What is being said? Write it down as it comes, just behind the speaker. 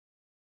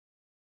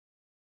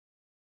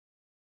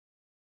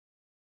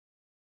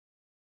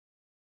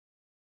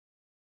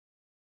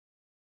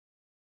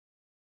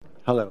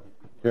Hello,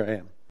 here I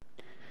am.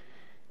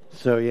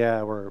 So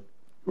yeah, we're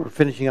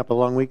finishing up a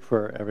long week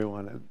for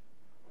everyone.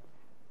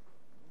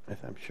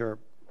 I'm sure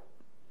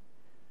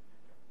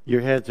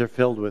your heads are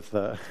filled with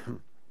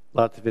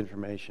lots of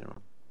information.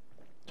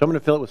 So I'm going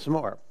to fill it with some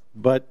more.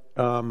 But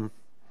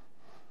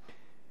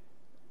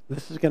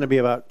this is going to be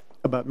about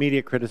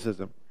media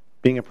criticism,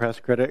 being a press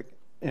critic,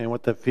 and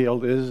what the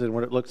field is and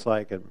what it looks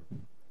like, and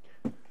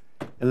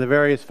the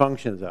various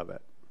functions of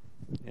it.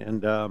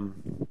 And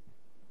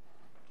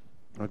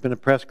I've been a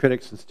press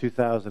critic since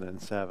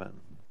 2007.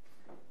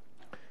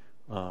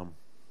 I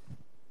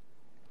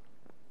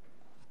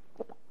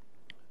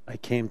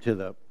came to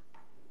the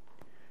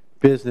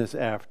business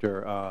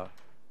after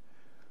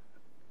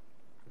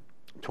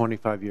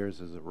 25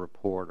 years as a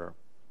reporter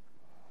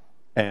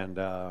and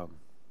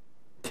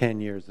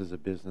 10 years as a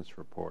business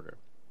reporter.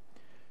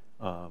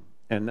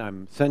 And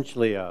I'm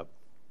essentially a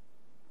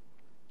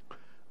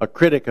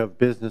critic of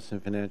business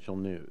and financial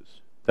news.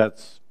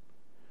 That's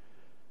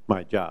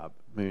my job.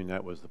 I mean,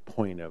 that was the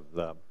point of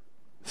the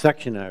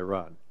section I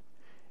run.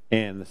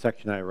 And the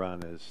section I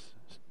run is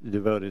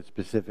devoted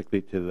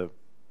specifically to the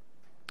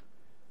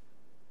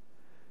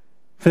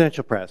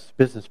financial press,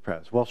 business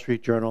press, Wall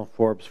Street Journal,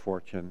 Forbes,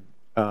 Fortune.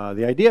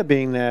 The idea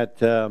being that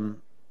you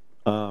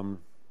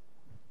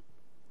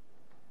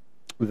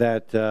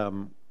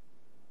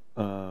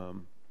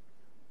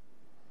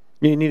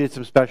needed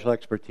some special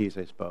expertise,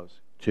 I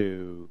suppose,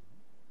 to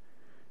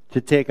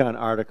take on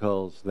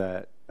articles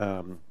that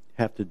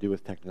have to do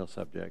with technical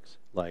subjects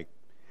like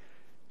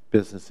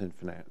business and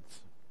finance.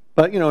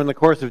 But, in the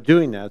course of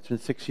doing that, it's been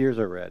 6 years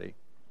already.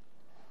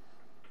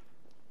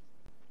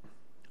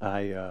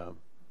 I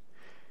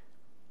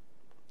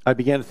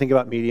began to think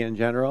about media in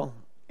general,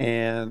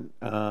 and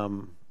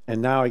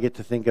now I get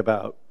to think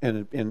about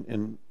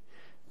in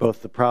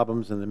both the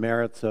problems and the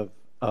merits of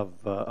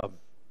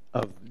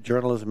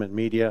journalism and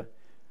media,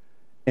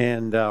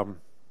 and the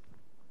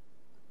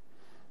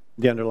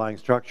underlying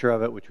structure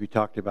of it, which we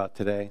talked about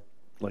today.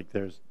 Like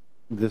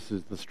this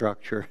is the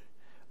structure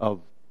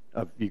of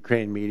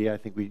Ukraine media. I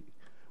think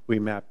we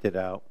mapped it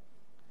out,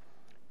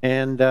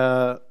 and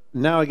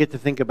now I get to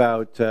think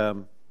about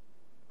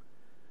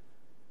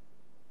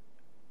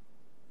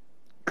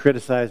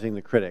criticizing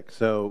the critic.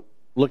 So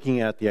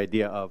looking at the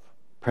idea of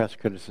press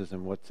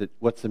criticism, what's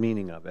the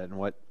meaning of it, and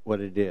what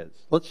it is.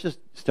 Let's just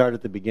start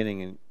at the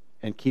beginning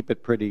and keep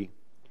it pretty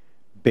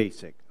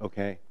basic,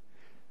 okay?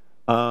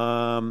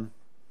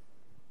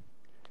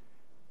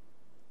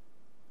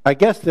 I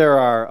guess there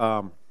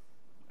are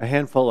a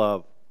handful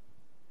of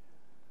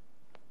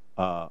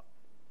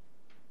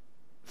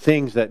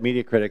things that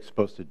media critics are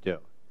supposed to do,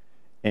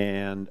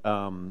 and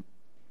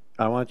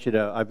I want you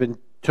to. I've been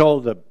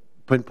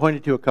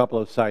pointed to a couple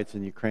of sites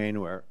in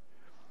Ukraine where,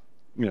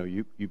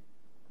 you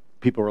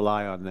people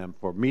rely on them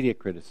for media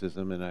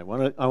criticism, and I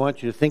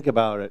want you to think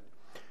about it.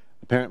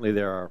 Apparently,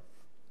 there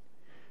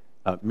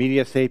are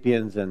Media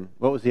Sapiens, and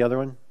what was the other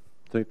one?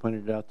 Somebody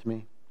pointed it out to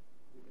me.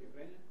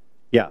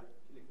 Yeah.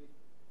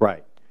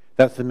 Right.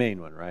 That's the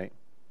main one, right?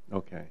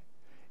 Okay.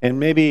 And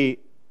maybe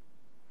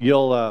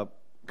you'll,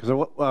 because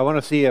I want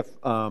to see if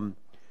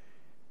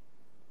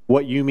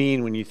what you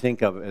mean when you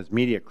think of as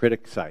media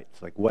critic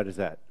sites, like what is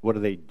that? What do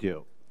they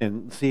do?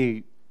 And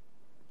see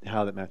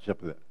how that matches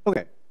up with it.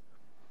 Okay.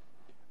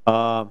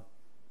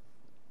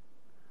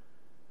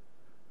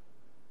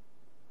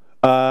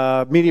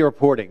 Media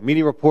reporting.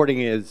 Media reporting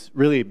is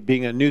really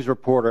being a news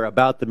reporter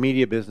about the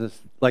media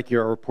business like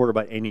you're a reporter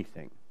about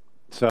anything.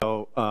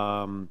 So,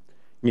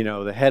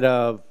 the head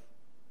of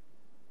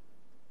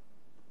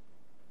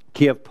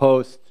Kiev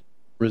Post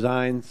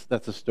resigns,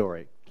 that's a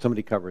story.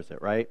 Somebody covers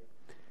it, right?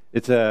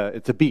 It's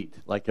a beat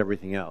like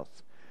everything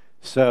else.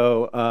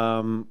 So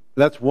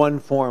that's one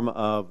form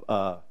of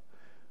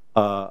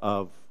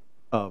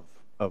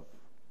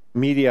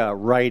media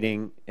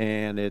writing,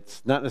 and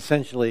it's not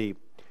necessarily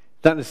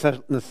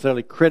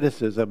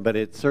criticism, but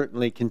it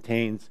certainly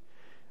contains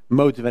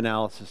modes of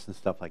analysis and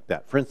stuff like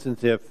that. For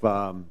instance, if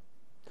the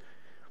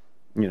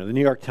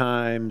New York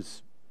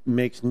Times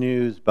makes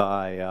news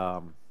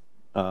by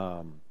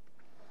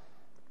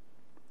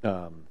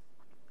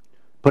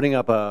putting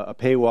up a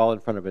paywall in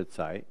front of its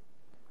site,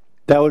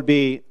 that would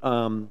be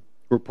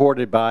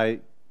reported by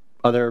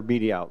other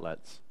media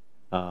outlets.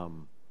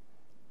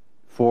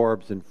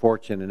 Forbes and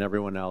Fortune and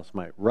everyone else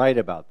might write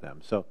about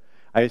them. So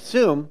I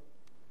assume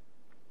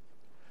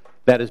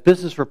that as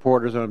business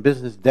reporters on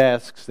business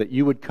desks that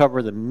you would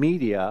cover the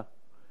media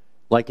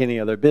like any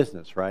other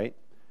business, right?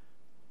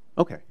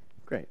 Okay,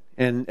 great.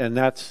 And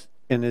does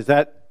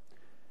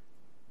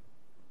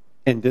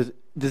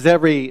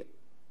every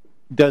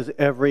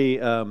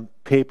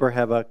paper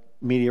have a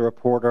media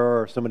reporter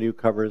or somebody who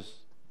covers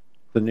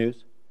the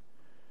news?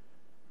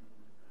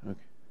 Okay.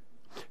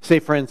 Say,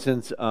 for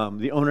instance,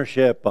 the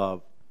ownership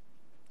of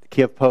the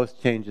Kiev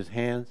Post changes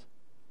hands.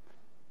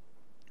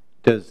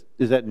 Is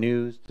that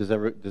news? Is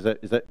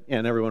that?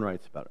 And everyone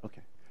writes about it.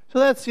 Okay, so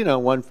that's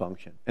one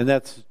function, and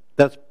that's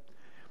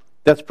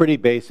pretty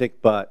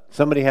basic. But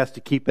somebody has to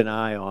keep an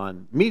eye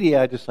on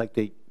media, just like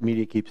the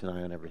media keeps an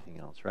eye on everything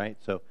else, right?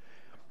 So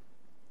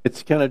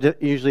it's kind of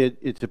usually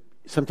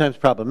sometimes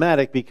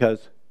problematic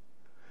because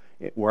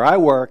where I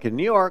work in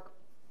New York,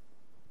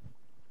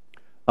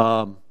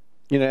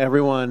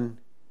 everyone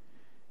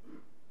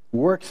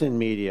works in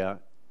media,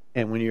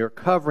 and when you're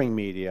covering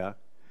media,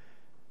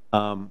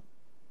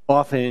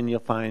 often you'll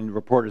find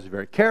reporters are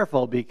very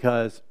careful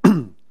because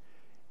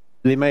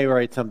they may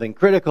write something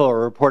critical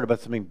or report about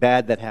something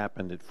bad that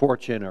happened at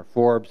Fortune or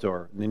Forbes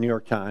or the New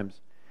York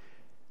Times.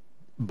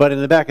 But in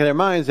the back of their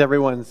minds,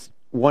 everyone's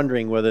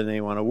wondering whether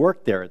they want to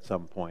work there at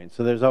some point.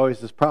 So there's always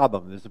this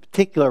problem. There's a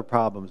particular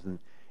problems, and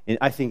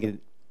I think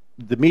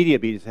the media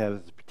beat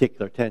has this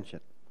particular tension.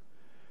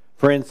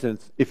 For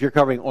instance, if you're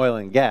covering oil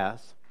and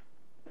gas,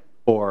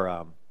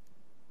 or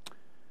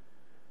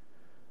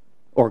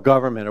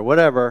government or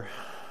whatever,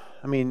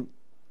 I mean,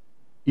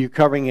 you're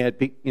covering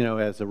it,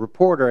 as a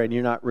reporter, and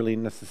you're not really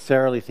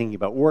necessarily thinking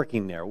about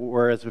working there.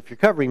 Whereas if you're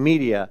covering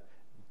media,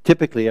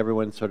 typically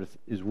everyone sort of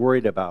is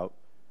worried about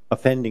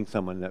offending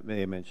someone that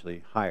may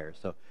eventually hire.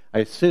 So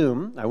I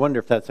wonder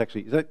if that's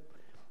actually, does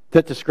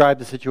that describe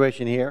the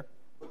situation here?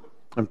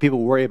 And people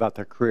worry about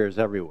their careers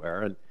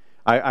everywhere. And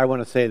I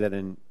want to say that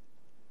in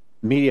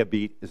media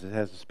beat, it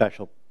has a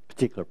special,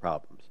 particular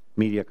problems.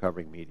 Media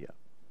covering media.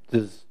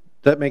 Does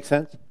that make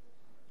sense?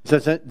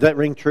 Does that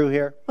ring true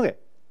here? Okay.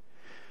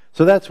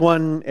 So that's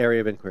one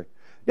area of inquiry.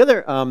 The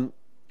other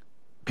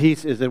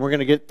piece is, and we're going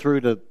to get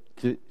through to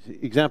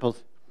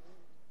examples,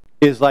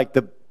 is like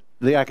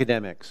the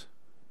academics.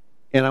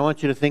 And I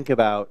want you to think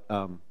about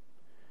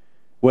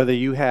whether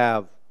you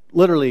have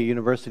literally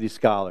university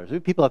scholars.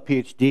 People have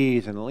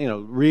PhDs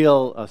and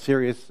real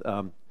serious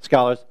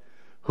scholars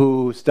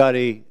who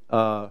study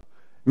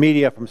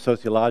media from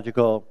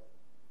sociological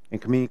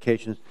and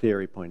communications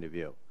theory point of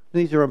view.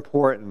 These are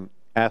important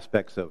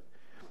aspects of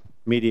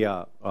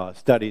media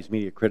studies,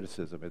 media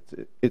criticism.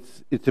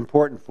 It's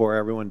important for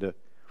everyone to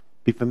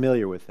be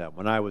familiar with them.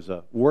 When I was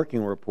a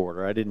working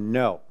reporter, I didn't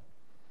know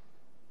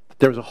that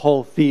there was a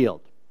whole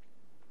field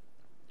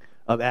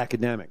of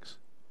academics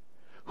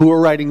who were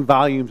writing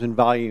volumes and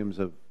volumes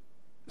of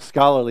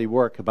scholarly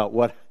work about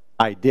what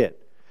I did.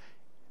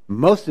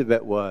 Most of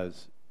it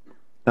was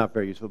not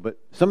very useful, but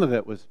some of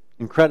it was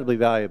incredibly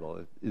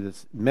valuable.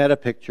 This meta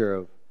picture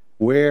of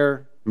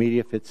where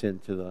media fits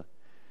into the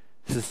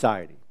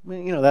society. I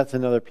mean, that's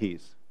another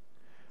piece.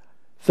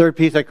 Third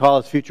piece I call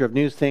is future of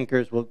news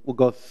thinkers. We'll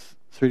go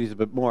through these a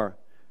bit more.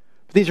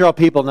 But these are all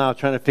people now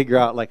trying to figure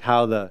out like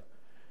how the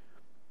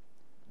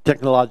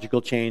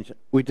technological change,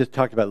 we just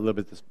talked about a little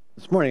bit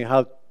this morning,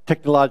 how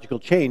technological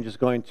change is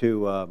going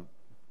to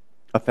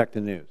affect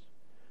the news.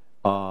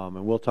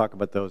 And we'll talk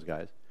about those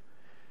guys.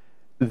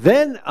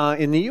 Then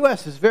in the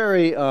U.S. it's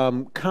very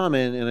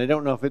common, and I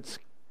don't know if it's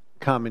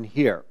common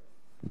here,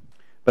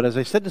 but as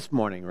I said this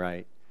morning,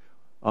 right,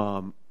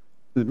 the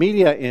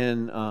media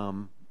in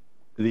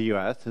the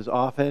U.S. has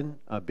often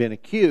been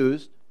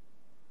accused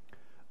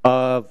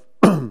of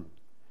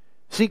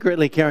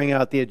secretly carrying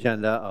out the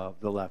agenda of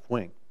the left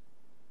wing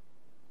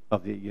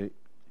of the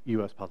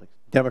U.S. politics.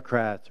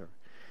 Democrats or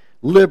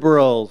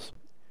liberals.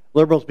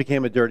 Liberals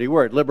became a dirty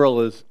word.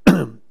 Liberal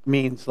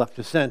means left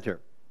to center,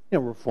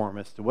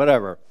 reformist or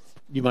whatever.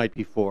 You might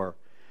be for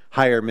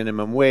higher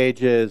minimum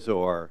wages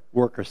or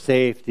worker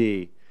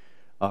safety,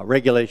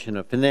 regulation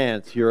of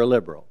finance. You're a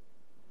liberal.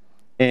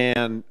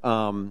 And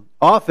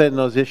often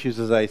those issues,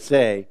 as I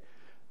say,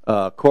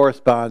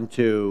 correspond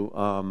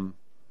to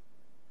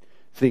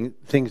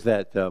things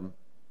that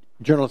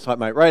journalists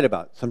might write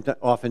about.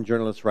 Often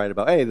journalists write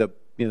about, hey, the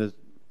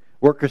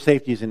worker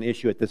safety is an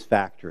issue at this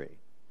factory.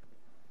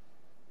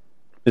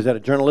 Is that a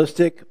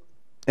journalistic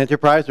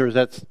enterprise, or is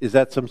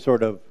that some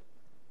sort of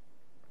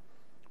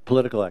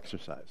political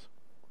exercise?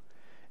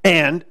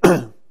 And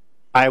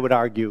I would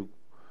argue,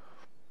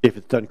 if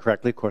it's done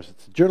correctly, of course,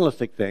 it's a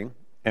journalistic thing,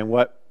 and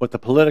what the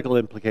political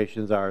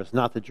implications are is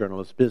not the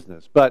journalist's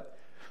business. But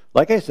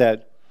like I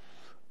said,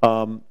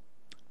 a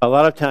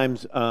lot of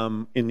times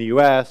in the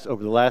U.S.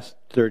 over the last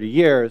 30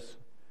 years,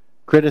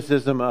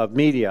 criticism of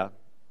media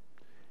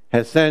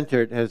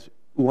has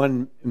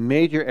one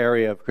major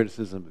area of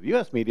criticism of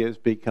U.S. media has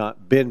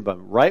been by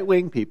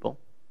right-wing people,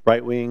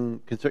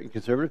 right-wing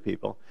conservative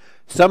people,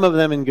 some of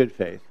them in good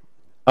faith,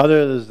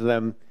 others of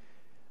them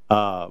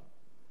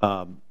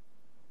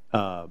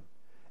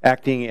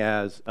acting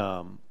as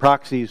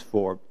proxies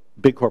for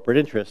big corporate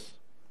interests,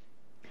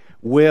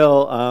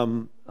 will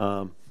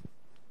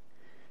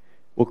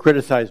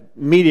criticize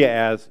media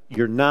as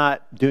you're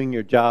not doing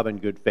your job in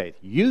good faith.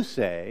 You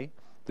say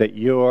that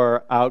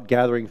you're out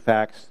gathering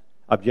facts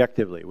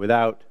objectively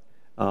without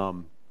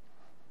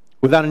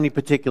any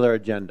particular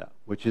agenda,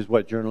 which is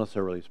what journalists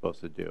are really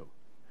supposed to do.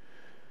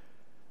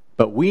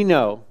 But we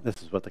know,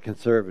 this is what the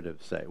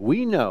conservatives say,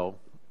 we know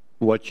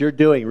what you're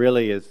doing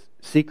really is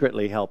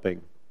secretly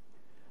helping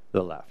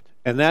the left.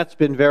 And that's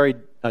been very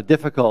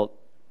difficult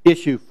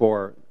issue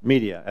for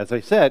media, as I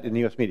said, in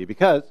the U.S. media,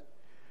 because,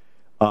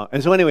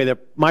 and so anyway,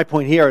 my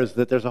point here is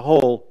that there's a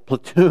whole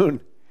platoon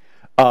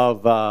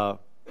of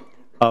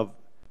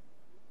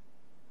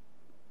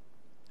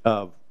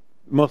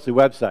mostly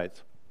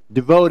websites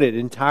devoted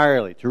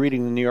entirely to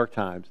reading the New York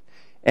Times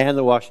and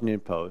the Washington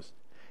Post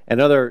and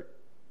other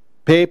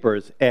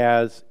papers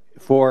as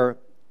for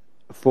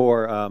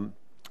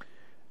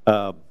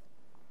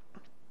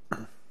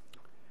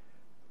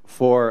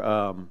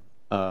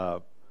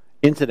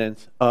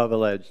incidents of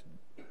alleged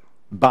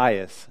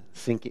bias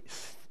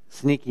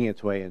sneaking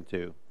its way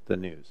into the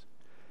news.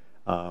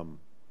 Many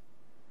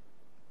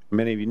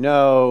of you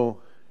know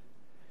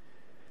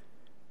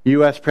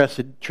U.S. press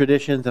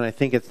traditions, and I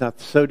think it's not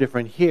so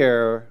different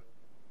here,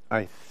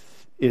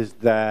 is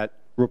that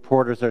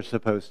reporters are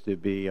supposed to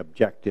be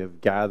objective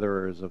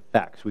gatherers of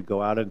facts. We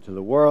go out into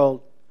the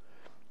world,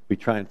 we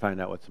try and find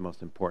out what's the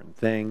most important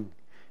thing.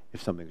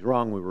 If something's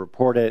wrong, we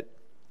report it.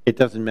 It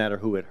doesn't matter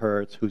who it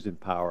hurts, who's in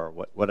power,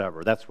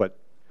 whatever. That's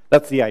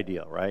the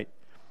ideal, right?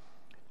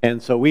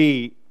 And so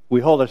we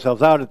hold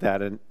ourselves out at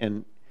that,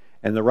 and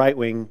the right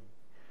wing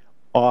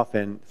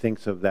often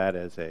thinks of that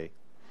as a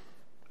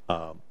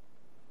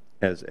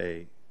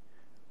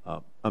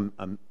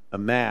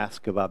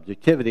mask of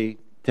objectivity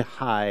to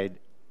hide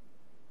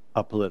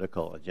a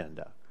political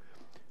agenda.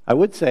 I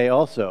would say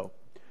also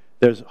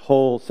there's a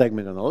whole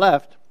segment on the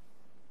left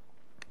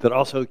that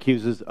also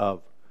accuses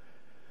of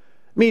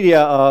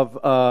media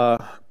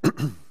of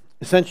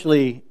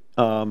essentially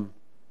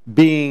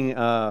being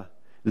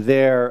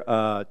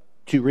there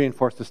to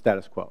reinforce the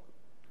status quo.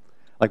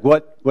 Like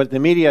what the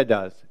media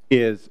does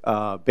is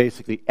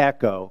basically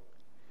echo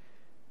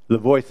the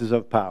voices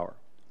of power.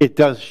 It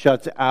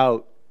shuts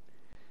out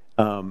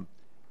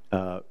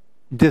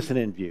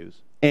dissonant views.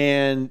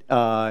 And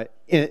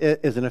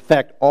as an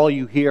effect, all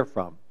you hear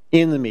from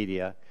in the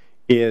media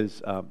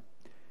is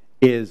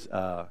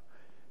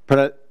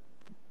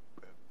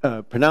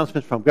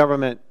pronouncements from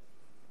government,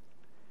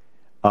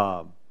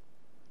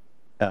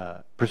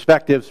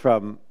 perspectives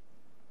from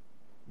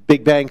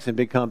big banks and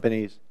big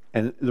companies,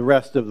 and the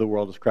rest of the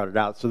world is crowded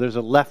out. So there's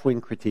a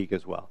left-wing critique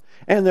as well,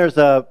 and there's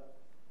I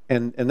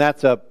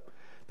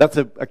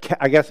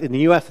guess in the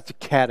U.S. it's a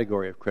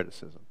category of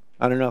criticism.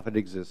 I don't know if it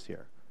exists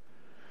here,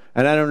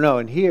 and I don't know.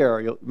 And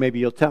here, maybe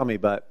you'll tell me,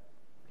 but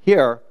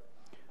here,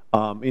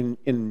 in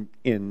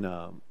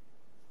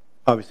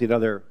obviously in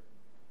other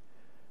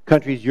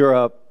countries,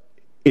 Europe,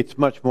 it's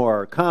much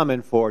more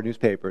common for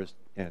newspapers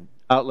and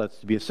outlets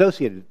to be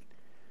associated,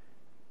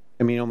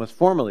 I mean, almost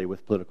formally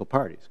with political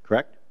parties,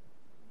 correct?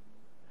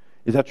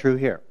 Is that true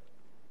here?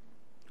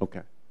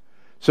 Okay.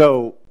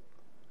 So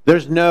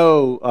there's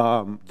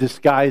no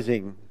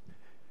disguising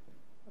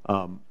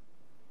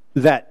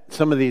that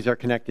some of these are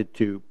connected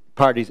to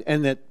parties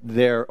and that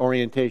their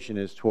orientation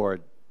is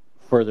toward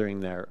furthering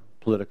their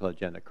political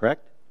agenda,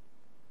 correct?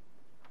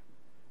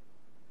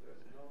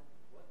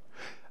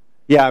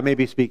 Yeah, I may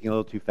be speaking a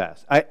little too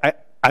fast.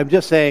 I'm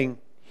just saying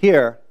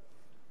here,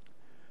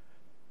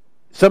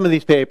 some of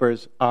these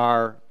papers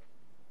are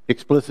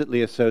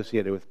explicitly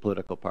associated with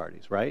political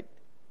parties, right?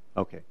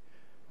 Okay.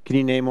 Can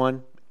you name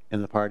one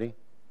in the party?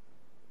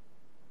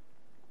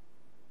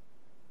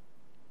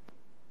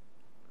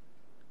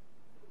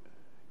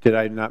 Did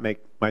I not make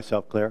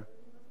myself clear?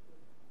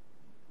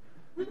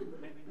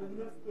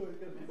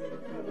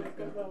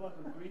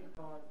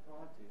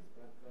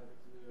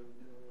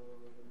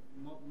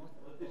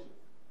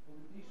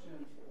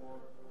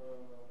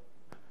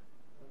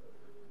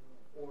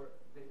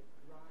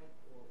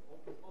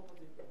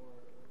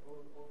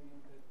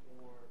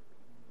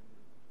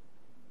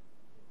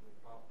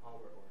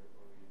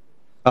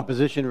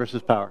 Opposition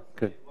versus power.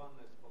 Good.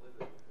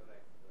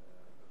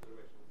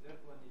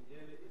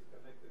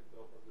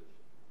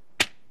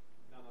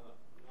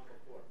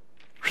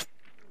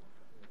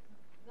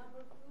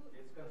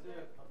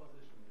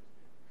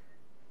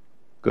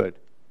 Good.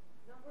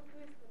 Number 2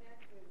 is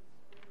connected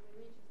with the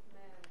richest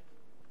man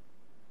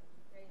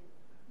in Ukraine.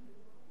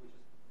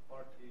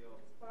 Which is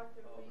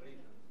party of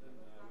regions, and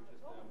which is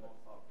the most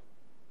powerful.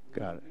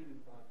 Got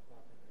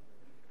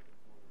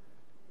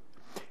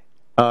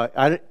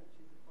it.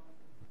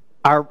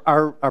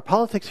 Are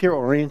politics here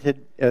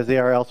oriented as they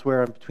are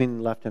elsewhere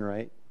between left and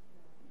right?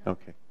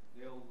 Okay.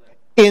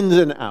 Ins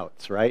and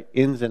outs, right?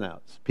 Ins and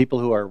outs. People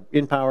who are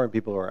in power and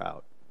people who are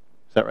out.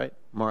 Is that right?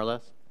 More or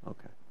less?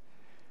 Okay.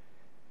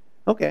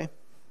 Okay.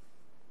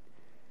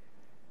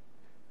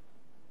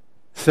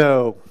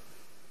 So,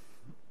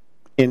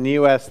 in the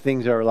U.S.,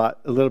 things are a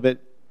little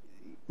bit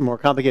more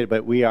complicated,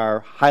 but we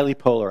are highly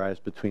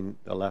polarized between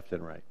the left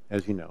and right,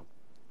 as you know.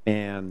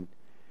 And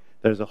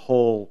there's a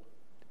whole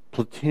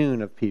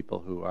platoon of people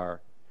who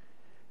are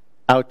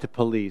out to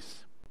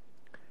police,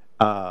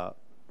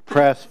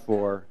 press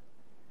for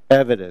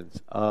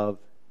evidence of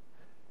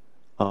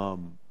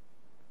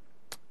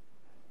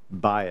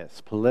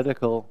bias,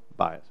 political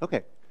bias.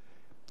 Okay.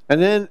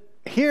 And then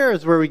here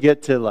is where we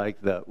get to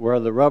where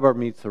the rubber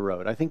meets the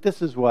road. I think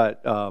this is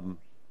what I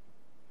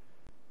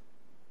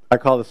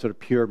call the sort of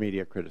pure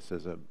media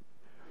criticism.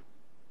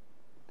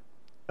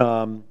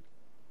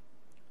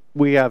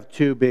 We have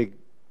two big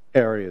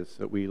areas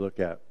that we look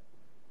at.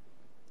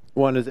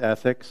 One is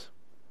ethics.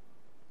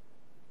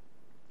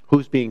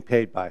 Who's being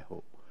paid by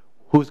who?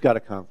 Who's got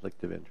a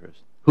conflict of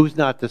interest? Who's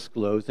not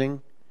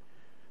disclosing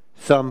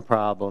some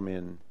problem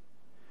in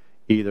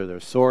either their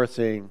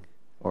sourcing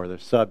or their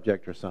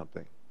subject or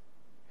something.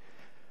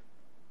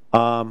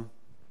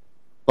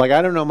 Like,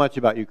 I don't know much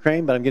about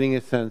Ukraine, but I'm getting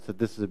a sense that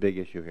this is a big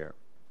issue here.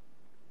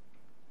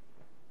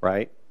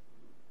 Right?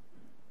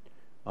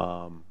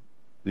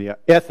 The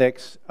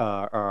ethics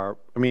are,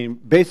 I mean,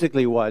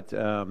 basically what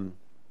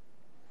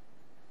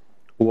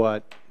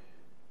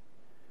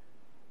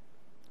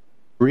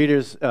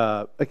readers,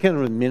 a kind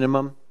of a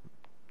minimum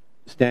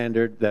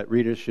standard that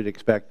readers should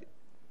expect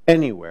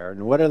anywhere,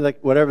 and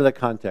whatever the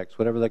context,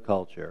 whatever the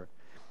culture,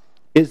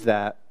 is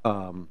that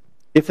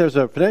if there's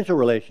a financial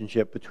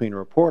relationship between a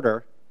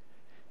reporter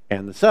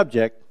and the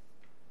subject,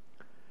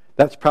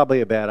 that's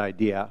probably a bad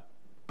idea.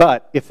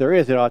 But if there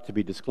is, it ought to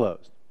be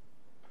disclosed.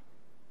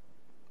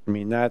 I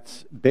mean,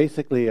 that's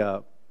basically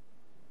it's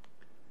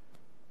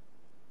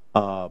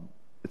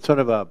sort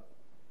of a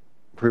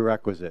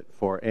prerequisite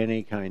for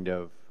any kind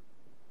of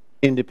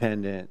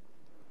independent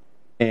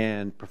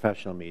and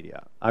professional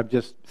media. I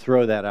just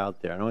throw that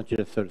out there. I want you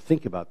to sort of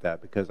think about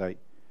that, because I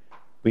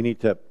want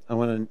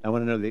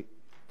to know the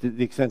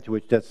extent to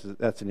which that's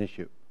an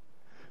issue.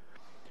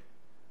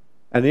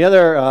 And the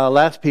other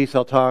last piece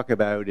I'll talk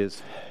about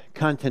is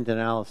content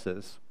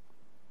analysis.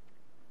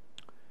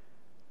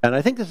 And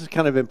I think this is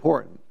kind of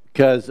important,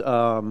 because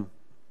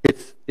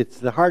it's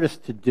the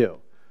hardest to do.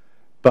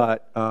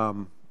 But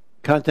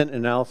content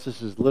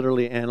analysis is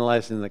literally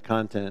analyzing the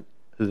content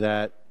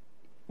that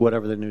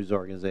whatever the news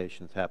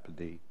organizations happen to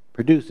be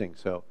producing.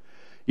 So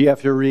you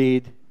have to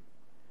read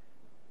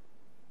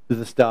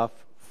the stuff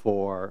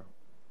for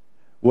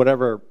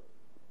whatever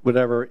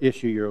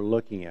issue you're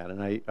looking at,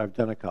 and I've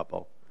done a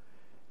couple.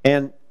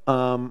 And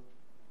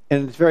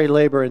it's very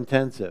labor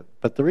intensive.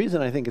 But the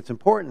reason I think it's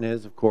important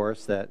is, of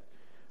course, that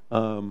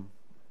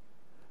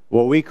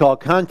what we call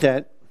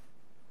content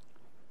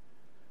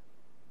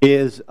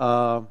is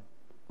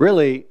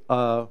really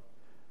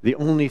the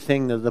only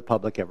thing that the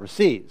public ever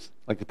sees.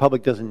 Like, the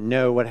public doesn't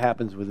know what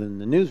happens within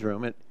the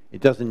newsroom. It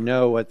doesn't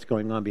know what's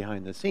going on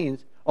behind the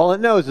scenes. All it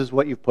knows is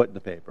what you've put in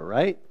the paper,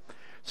 right?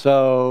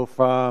 So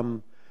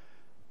from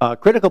a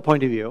critical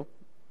point of view,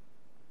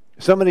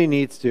 somebody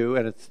needs to,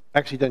 and it's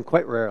actually done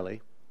quite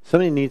rarely,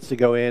 somebody needs to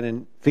go in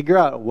and figure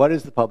out what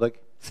is the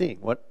public seeing?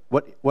 What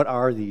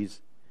are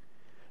these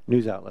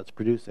news outlets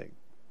producing?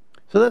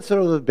 So that's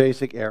sort of the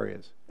basic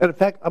areas. And in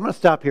fact, I'm going to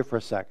stop here for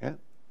a second.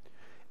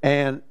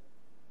 And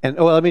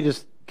let me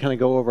just kind of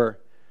go over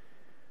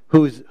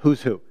who's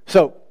who.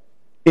 So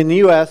in the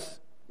U.S.,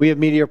 we have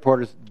media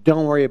reporters.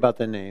 Don't worry about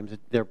the names.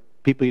 They're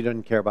people you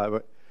don't care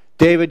about.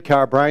 David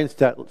Carr, Brian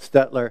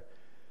Stetler,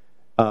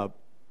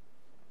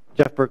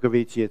 Jeff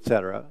Berkovich,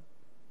 etc.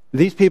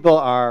 These people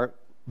are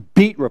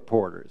beat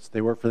reporters.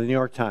 They work for the New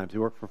York Times. They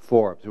work for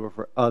Forbes. They work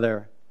for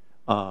other,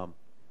 and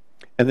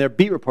they're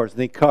beat reporters,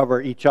 and they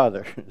cover each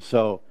other.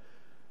 So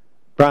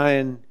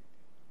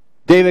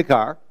David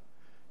Carr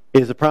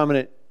is a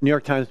prominent New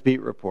York Times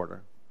beat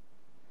reporter.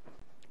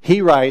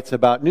 He writes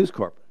about News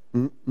Corp,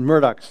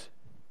 Murdoch's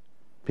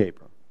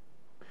paper.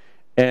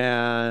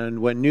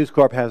 And when News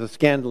Corp has a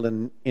scandal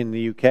in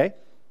the UK,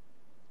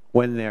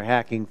 when they're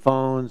hacking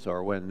phones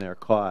or when they're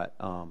caught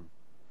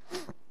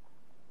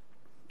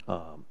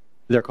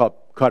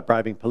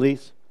bribing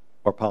police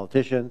or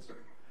politicians,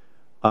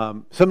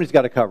 somebody's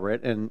got to cover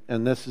it,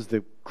 and this is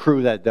the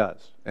crew that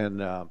does.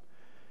 And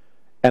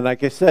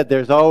like I said,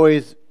 there's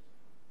always,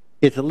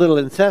 it's a little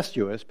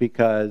incestuous,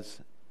 because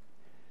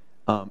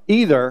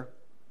either,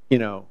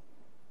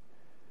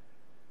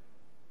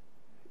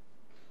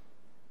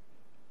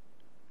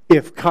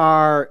 if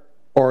Carr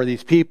or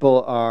these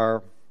people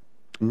are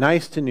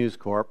nice to News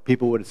Corp,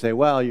 people would say,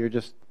 well, you're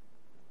just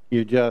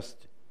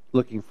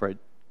looking for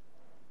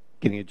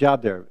getting a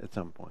job there at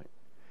some point.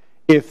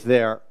 If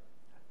they're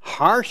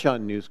harsh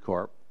on News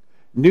Corp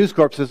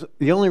says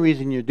the only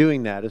reason you're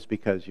doing that is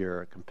because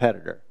you're a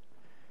competitor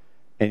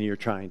and you're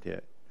trying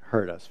to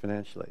hurt us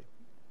financially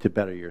to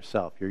better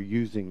yourself. You're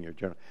using your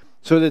journal.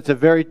 So that's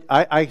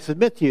I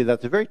submit to you,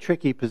 that's a very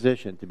tricky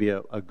position to be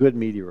a good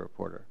media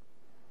reporter.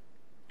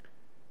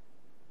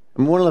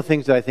 And one of the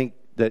things that I think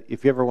that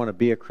if you ever want to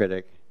be a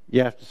critic,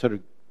 you have to sort of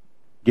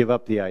give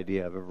up the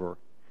idea of ever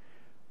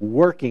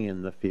working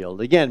in the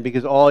field. Again,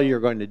 because all you're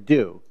going to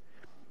do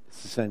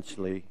is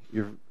essentially,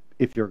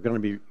 if you're going to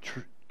be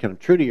kind of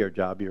true to your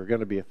job, you're going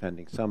to be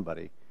offending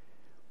somebody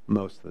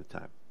most of the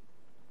time.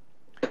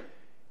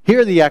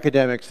 Here are the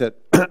academics that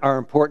are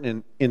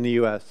important in the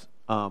U.S.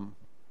 A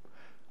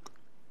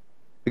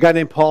guy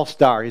named Paul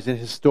Starr, he's an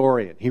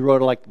historian. He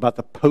wrote about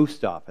the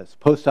post office.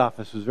 Post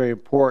office was very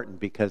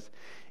important because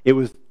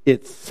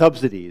its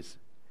subsidies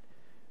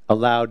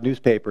allowed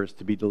newspapers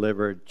to be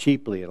delivered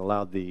cheaply and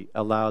allowed the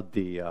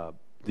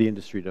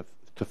industry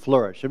to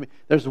flourish. I mean,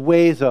 there's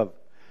ways of,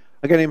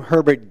 a guy named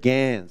Herbert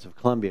Gans of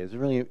Columbia. It's a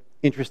really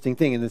interesting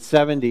thing. In the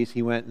 70s,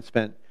 he went and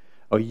spent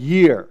a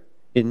year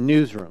in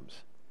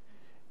newsrooms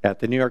at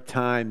the New York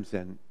Times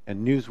and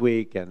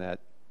Newsweek and at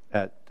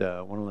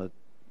one of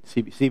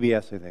the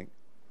CBS, I think,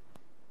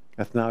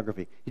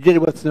 ethnography. He did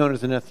what's known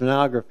as an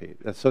ethnography.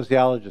 A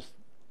sociologist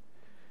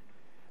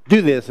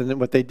do this. And then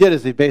what they did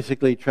is they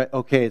basically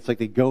it's like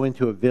they go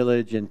into a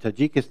village in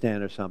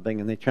Tajikistan or something,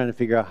 and they're trying to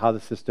figure out how the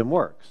system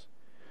works,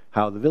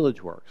 how the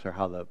village works, or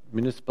how the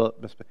municipal.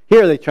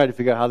 Here they try to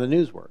figure out how the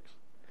news works.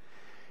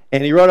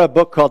 And he wrote a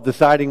book called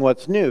Deciding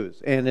What's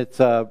News, and it's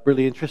a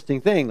really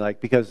interesting thing, like,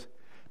 because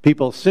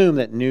people assume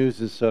that news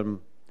is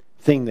some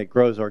thing that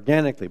grows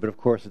organically, but of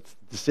course it's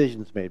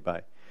decisions made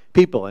by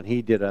people, and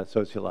he did a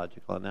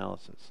sociological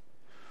analysis.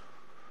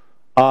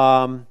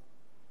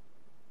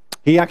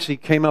 He actually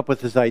came up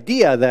with this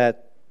idea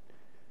that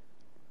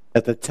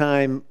at the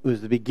time, it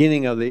was the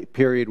beginning of the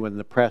period when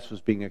the press was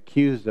being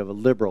accused of a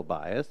liberal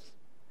bias,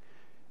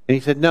 and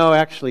he said, no,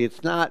 actually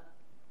it's not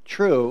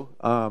true.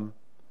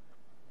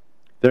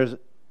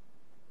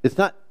 It's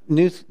not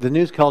news. The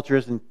news culture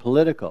isn't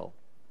political.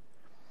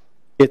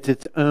 It's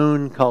its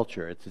own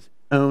culture. It's its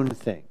own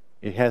thing.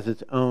 It has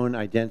its own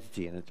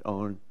identity and its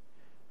own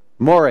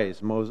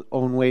mores,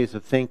 own ways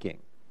of thinking.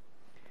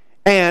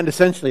 And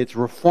essentially, it's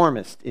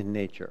reformist in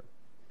nature.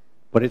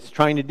 What it's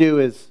trying to do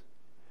is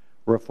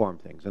reform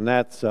things, and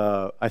that's.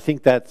 I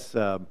think that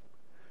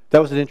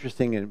was an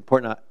interesting and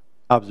important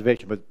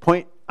observation. But the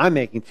point I'm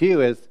making to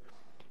you is,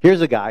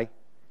 here's a guy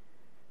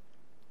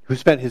who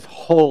spent his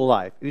whole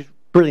life. He's a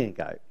brilliant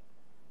guy,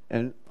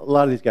 and a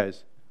lot of these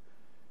guys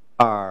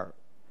are.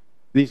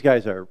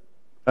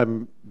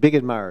 I'm big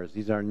admirers.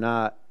 These are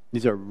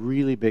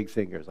really big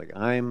thinkers. Like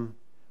and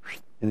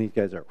these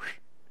guys are.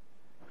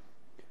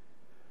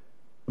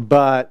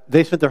 But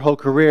they spent their whole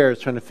careers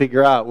trying to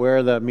figure out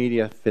where the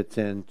media fits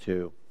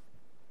into.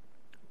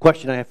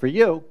 Question I have for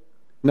you,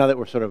 now that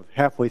we're sort of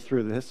halfway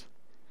through this,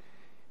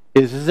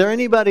 is there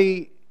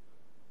anybody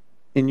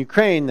in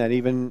Ukraine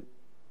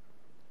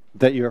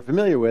that you're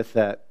familiar with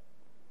that?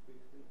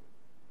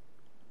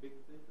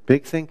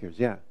 Big thinkers,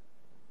 yeah.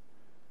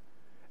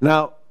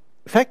 Now,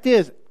 the fact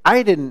is,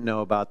 I didn't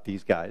know about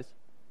these guys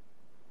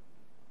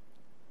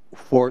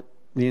for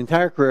the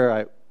entire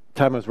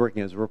time I was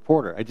working as a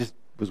reporter. I just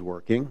was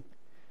working,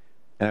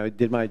 and I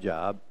did my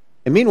job.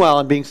 And meanwhile,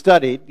 I'm being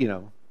studied.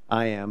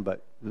 I am,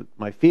 but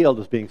my field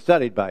is being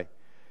studied by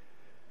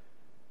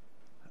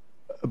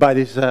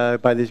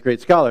these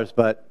great scholars.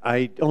 But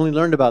I only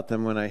learned about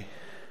them when I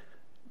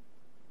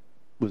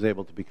was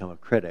able to become a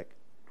critic.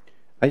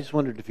 I just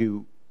wondered if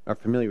you are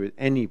familiar with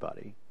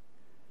anybody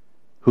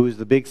who is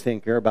the big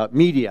thinker about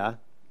media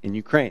in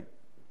Ukraine.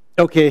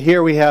 Okay,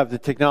 here we have the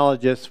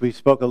technologists. We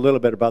spoke a little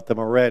bit about them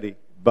already,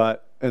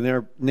 and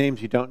they're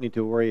names you don't need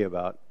to worry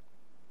about.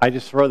 I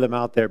just throw them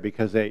out there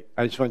because I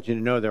just want you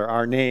to know there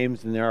are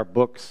names and there are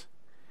books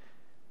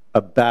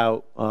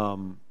about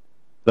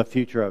the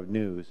future of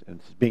news,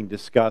 and it's being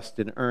discussed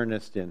in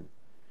earnest in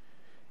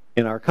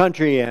our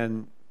country,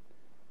 and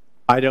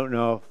I don't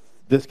know if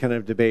this kind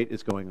of debate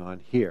is going on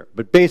here.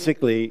 But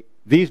basically,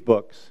 these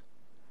books,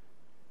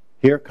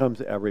 Here Comes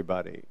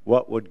Everybody,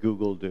 What Would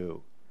Google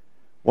Do?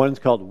 One's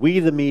called We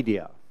the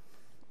Media,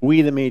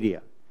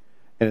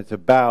 and it's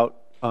about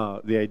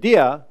the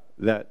idea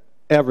that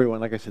everyone,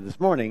 like I said this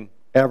morning,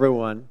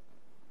 everyone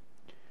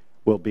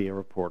will be a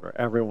reporter.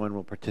 Everyone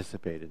will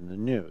participate in the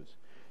news.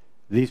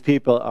 These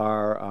people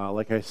are,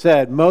 like I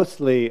said,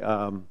 mostly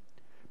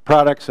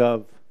products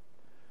of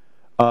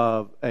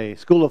a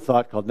school of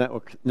thought called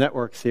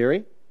network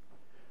theory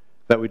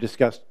that we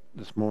discussed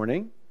this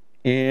morning.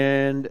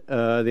 And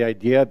the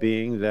idea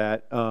being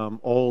that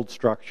old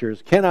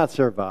structures cannot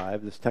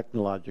survive this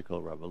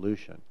technological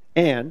revolution.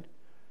 And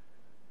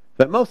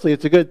that mostly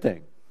it's a good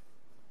thing.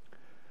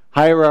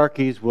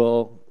 Hierarchies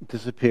will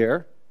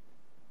disappear.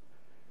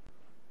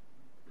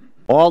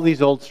 All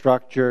these old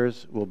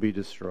structures will be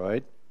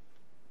destroyed.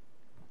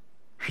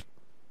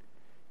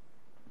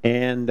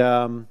 And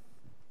the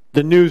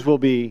news will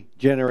be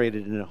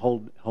generated in a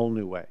whole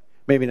new way.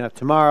 Maybe not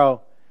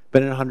tomorrow,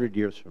 but in 100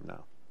 years from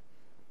now.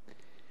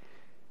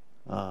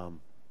 I'm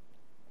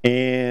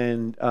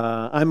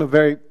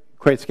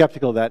quite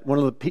skeptical that one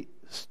of the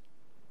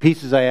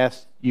pieces I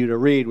asked you to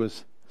read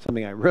was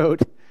something I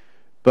wrote,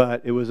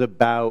 but it was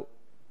about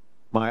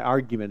my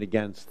argument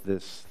against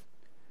this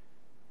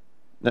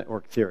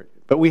network theory.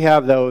 But we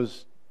have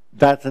those.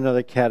 That's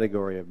another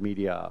category of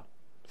media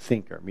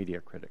thinker,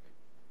 media critic.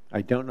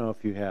 I don't know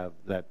if you have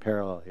that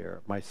parallel here.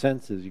 My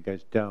sense is you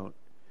guys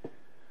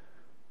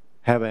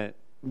haven't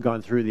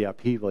gone through the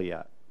upheaval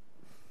yet,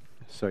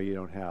 so you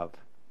don't have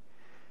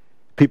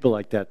people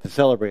like that to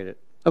celebrate it.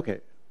 Okay,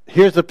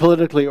 here's the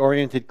politically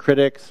oriented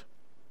critics.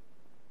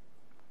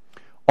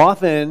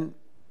 Often,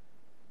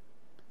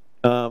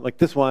 like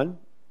this one,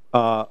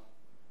 this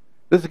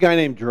is a guy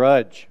named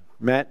Drudge,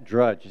 Matt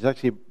Drudge. It's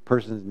actually a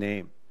person's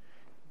name.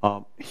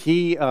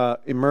 He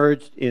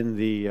emerged in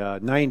the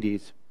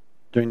 90s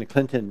during the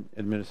Clinton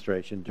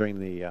administration, during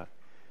the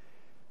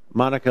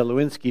Monica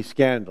Lewinsky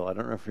scandal. I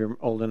don't know if you're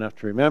old enough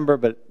to remember,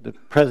 but the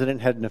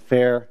president had an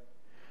affair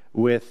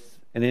with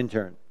an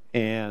intern.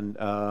 And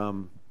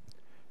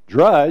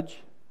Drudge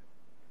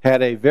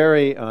had a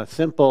very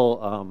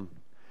simple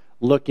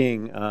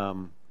looking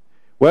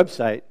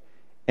website,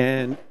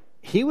 and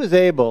he was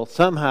able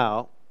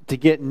somehow to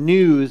get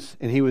news,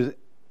 and he was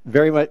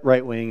very much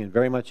right-wing and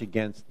very much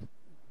against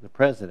the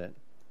president.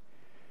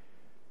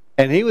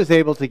 And he was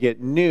able to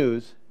get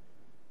news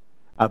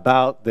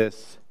about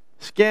this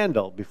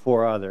scandal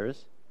before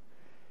others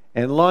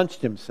and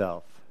launched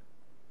himself.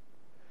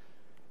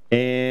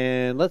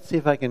 And let's see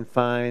if I can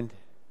find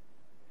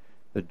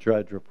the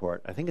Drudge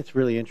Report. I think it's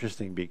really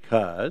interesting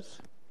because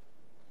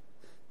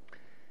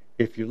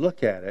if you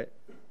look at it,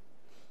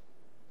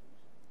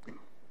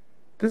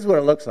 this is what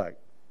it looks like.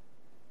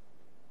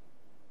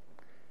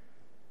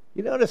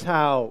 You notice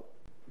how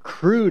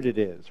crude it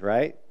is,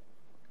 right?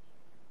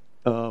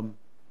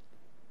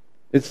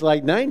 It's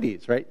like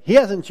 90s, right? He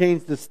hasn't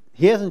changed this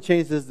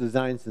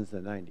design since the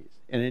 90s,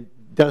 and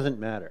it doesn't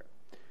matter.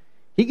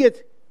 He gets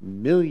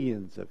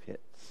millions of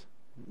hits.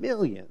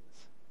 Millions.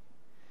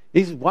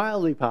 He's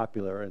wildly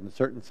popular in a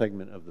certain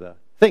segment of the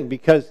thing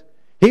because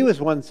he was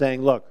one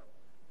saying, look,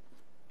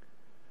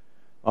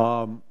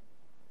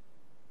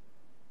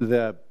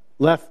 the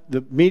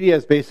media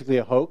is basically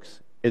a hoax.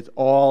 It's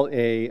all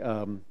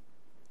a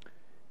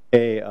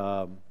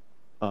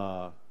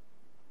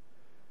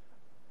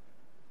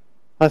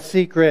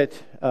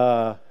secret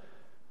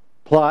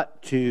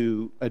plot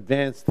to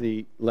advance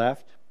the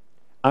left.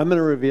 I'm going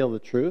to reveal the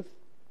truth,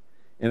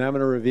 and I'm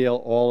going to reveal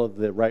all of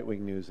the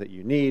right-wing news that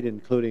you need,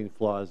 including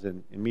flaws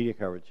in media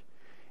coverage.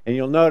 And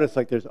you'll notice,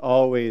 like, there's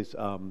always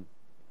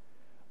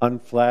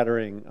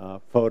unflattering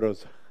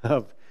photos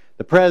of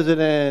the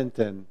president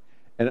and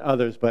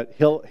others, but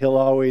he'll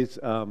always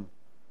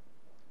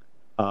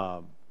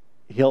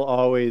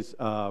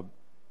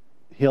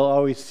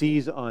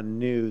seize on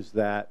news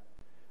that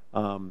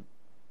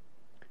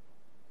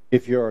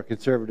if you're a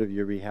conservative,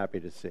 you'll be happy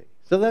to see.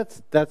 So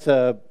that's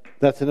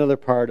another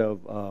part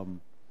of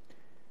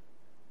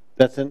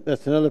that's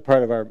another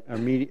part of our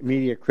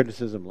media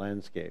criticism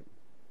landscape.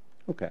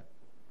 Okay.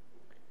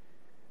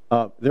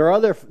 There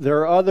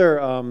are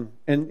other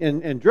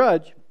and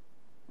Drudge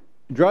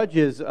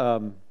is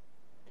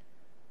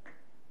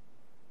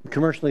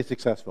commercially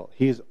successful.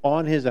 He's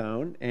on his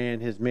own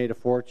and has made a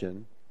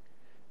fortune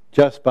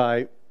just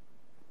by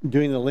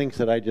doing the links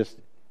that I just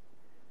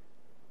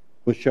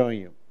was showing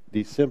you.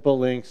 These simple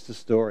links to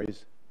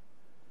stories.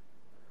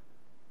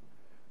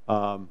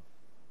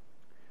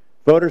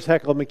 Voters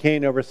heckled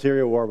McCain over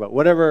Syria war, but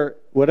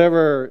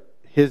whatever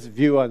his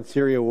view on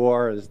Syria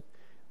war is,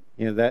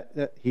 you know,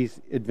 that he's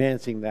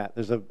advancing that.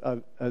 There's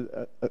a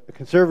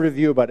conservative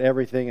view about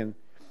everything,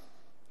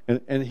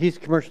 and he's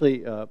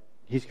commercially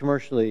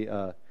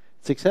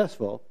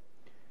successful.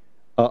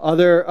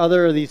 Other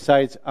of these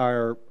sites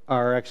are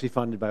actually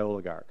funded by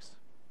oligarchs.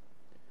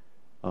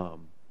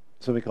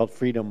 Something called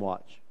Freedom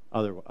Watch.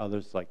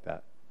 Others like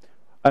that.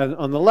 And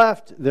on the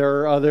left,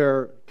 there are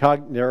other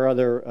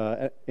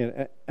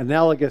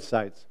analogous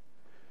sites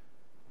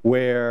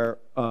where,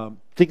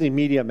 particularly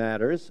Media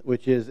Matters,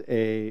 which is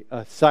a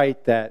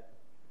site that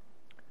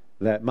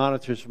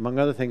monitors, among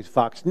other things,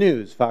 Fox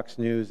News. Fox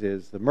News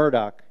is the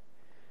Murdoch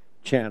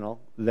channel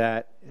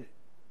that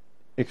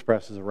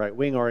expresses a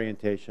right-wing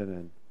orientation,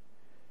 and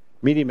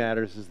Media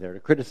Matters is there to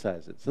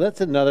criticize it. So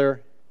that's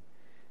another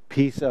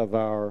piece of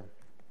our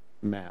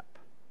map.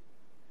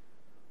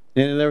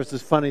 And there was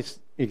this funny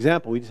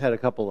example. We just had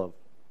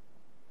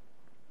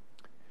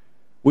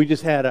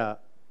an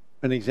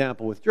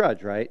example with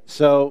Drudge, right?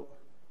 So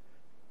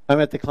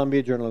I'm at the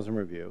Columbia Journalism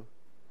Review,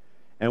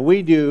 and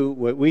we do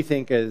what we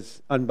think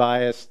is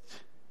unbiased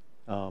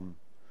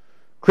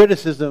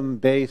criticism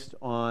based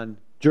on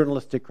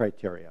journalistic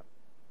criteria.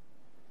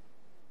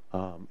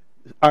 The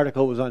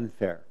article was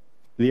unfair.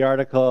 The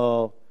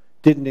article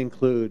didn't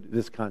include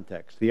this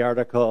context. The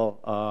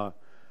article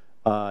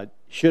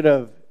should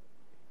have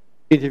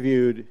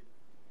interviewed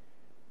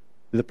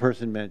the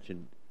person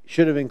mentioned,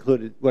 should have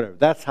included whatever.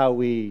 That's how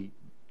we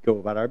go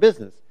about our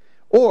business.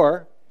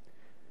 Or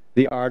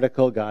the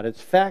article got its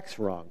facts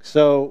wrong.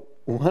 So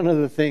one of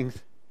the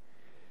things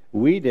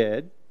we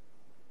did,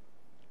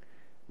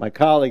 my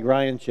colleague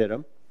Ryan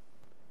Chittum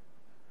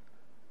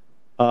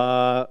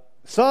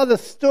saw the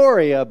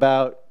story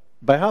by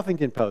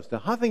Huffington Post. Now,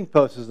 Huffington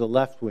Post is a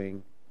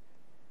left-wing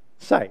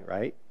site,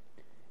 right?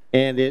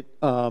 And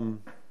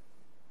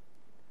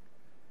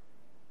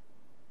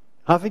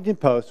Huffington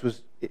Post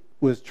was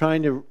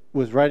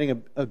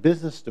writing a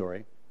business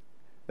story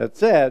that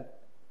said,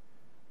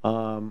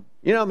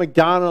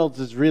 McDonald's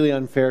is really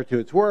unfair to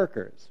its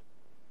workers,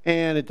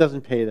 and it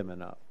doesn't pay them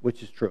enough,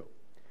 which is true,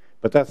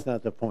 but that's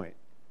not the point.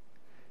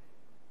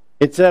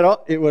 It said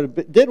what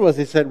it did was,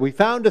 they said, we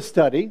found a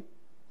study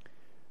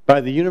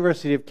by the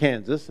University of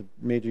Kansas, a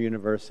major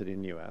university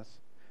in the U.S.,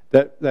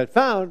 that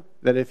found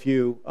that if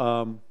you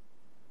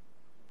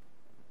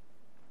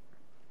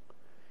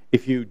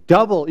could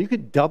double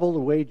the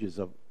wages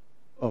of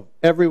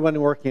everyone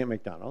working at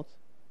McDonald's,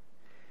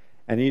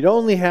 and you'd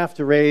only have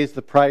to raise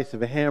the price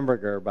of a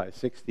hamburger by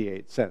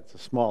 68 cents, a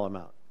small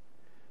amount.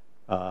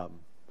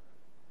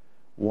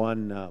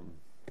 One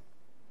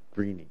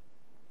greenie.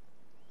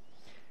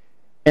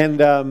 And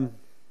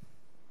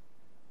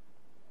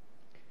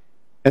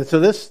so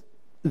this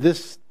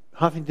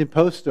Huffington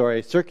Post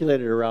story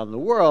circulated around the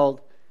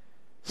world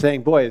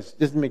saying, boys,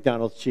 isn't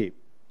McDonald's cheap?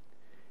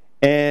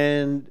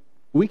 And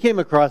we came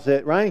across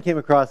it, Ryan came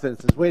across it and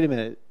says, wait a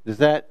minute, is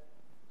that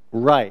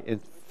right?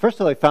 And first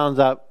of all, he found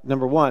out,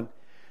 number one,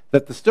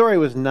 that the story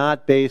was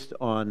not based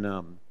on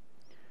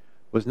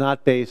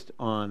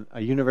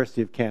a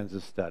University of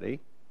Kansas study.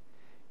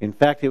 In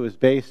fact, it was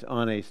based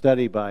on a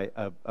study by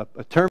a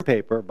term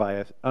paper by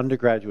an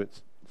undergraduate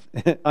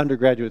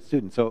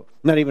student, so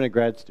not even a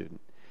grad student.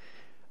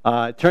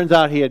 It turns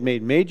out he had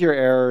made major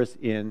errors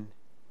in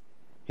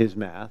his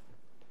math.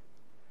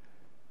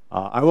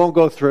 I won't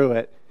go through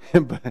it,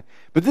 but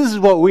this is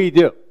what we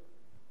do,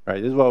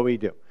 right? This is what we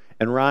do.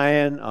 And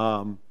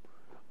Ryan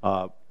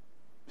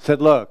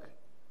said, "Look,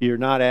 you're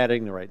not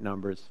adding the right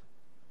numbers.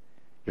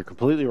 You're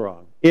completely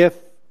wrong. If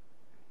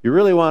you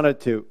really wanted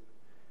to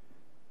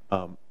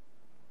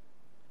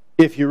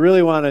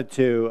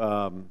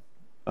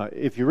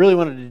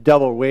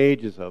double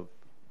wages of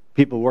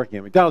people working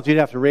at McDonald's, you'd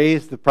have to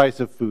raise the price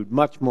of food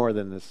much more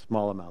than this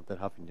small amount that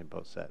Huffington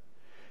Post said."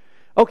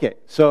 Okay,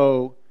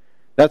 so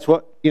that's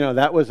what,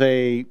 that was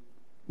we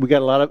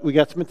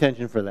got some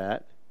attention for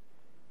that.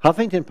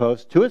 Huffington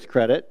Post, to its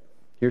credit,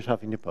 here's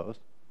Huffington Post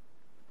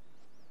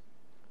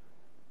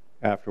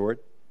afterward,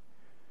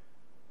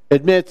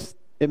 admits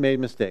it made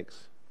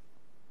mistakes.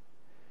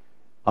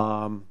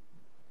 So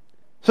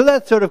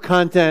that's sort of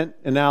content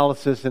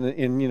analysis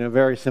in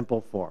very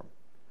simple form.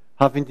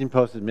 Huffington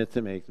Post admits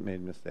it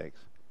made mistakes.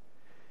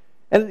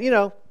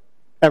 And,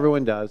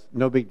 everyone does.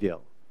 No big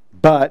deal.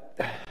 But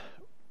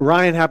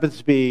Ryan happens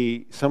to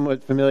be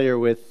somewhat familiar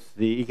with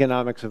the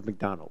economics of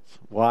McDonald's.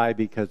 Why?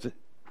 Because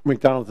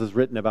McDonald's is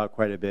written about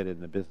quite a bit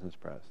in the business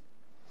press.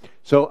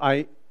 So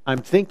I'm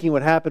thinking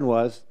what happened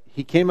was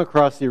he came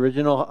across the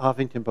original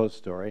Huffington Post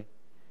story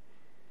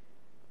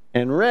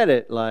and read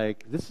it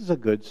like, this is a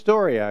good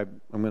story. I'm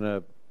going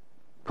to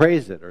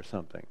praise it or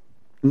something.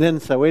 And then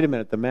said, wait a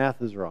minute, the math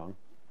is wrong.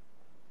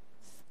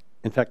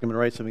 In fact, I'm going to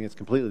write something that's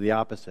completely the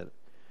opposite.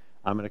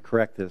 I'm going to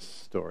correct this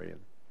story.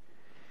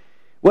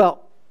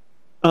 Well,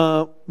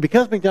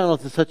 because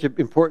McDonald's is such an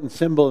important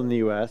symbol in the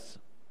U.S.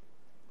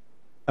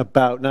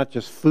 about not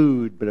just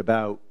food, but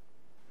about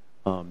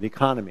the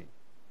economy.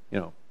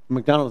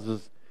 McDonald's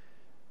is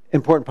an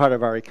important part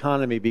of our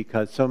economy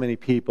because so many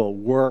people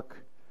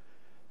work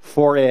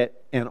for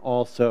it and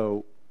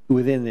also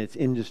within its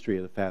industry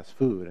of the fast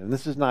food. And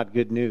this is not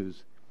good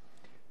news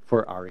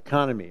for our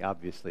economy,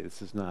 obviously.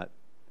 This is not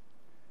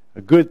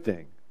a good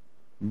thing.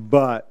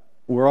 But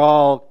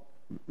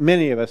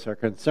many of us are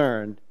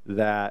concerned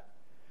that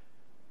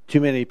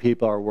too many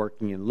people are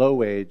working in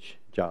low-wage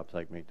jobs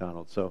like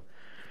McDonald's. So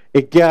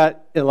it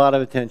got a lot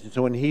of attention.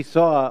 So when he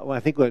saw, I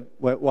think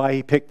why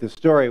he picked this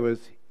story was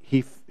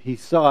he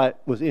saw it,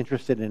 was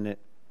interested in it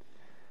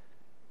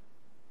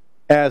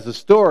as a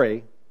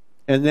story,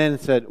 and then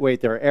said,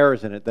 wait, there are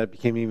errors in it. That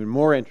became even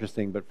more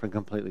interesting, but for a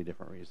completely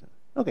different reason.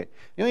 Okay,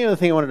 the only other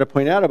thing I wanted to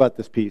point out about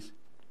this piece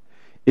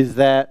is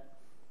that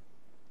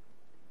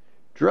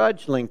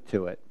Drudge linked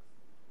to it.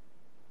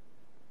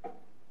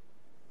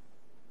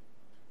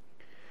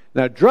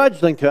 Now,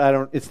 Drudge linked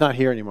to it, it's not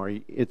here anymore.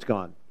 It's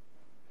gone.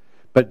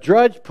 But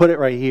Drudge put it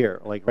right here,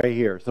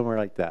 somewhere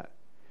like that.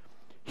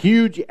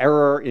 Huge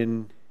error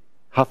in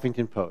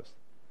Huffington Post.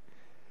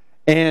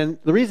 And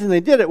the reason they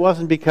did it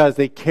wasn't because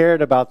they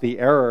cared about the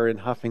error in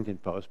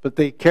Huffington Post, but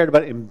they cared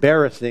about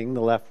embarrassing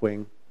the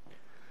left-wing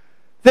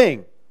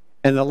thing.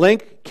 And the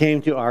link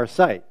came to our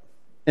site.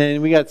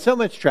 And we got so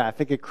much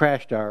traffic, it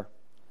crashed our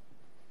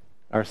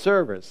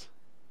servers.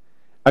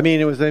 I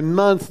mean, it was a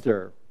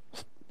monster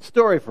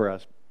story for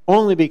us,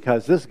 only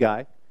because this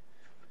guy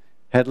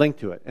had linked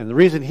to it. And the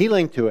reason he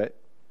linked to it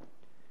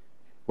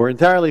were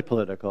entirely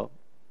political.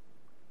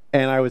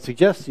 And I would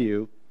suggest to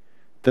you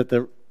that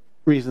the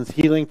reasons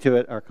he linked to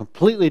it are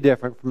completely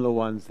different from the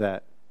ones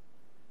that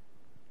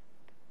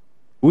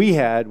we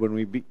had when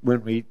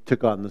we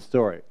took on the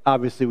story.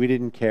 Obviously, we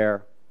didn't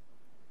care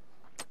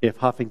if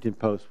Huffington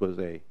Post was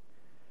a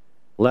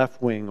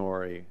left-wing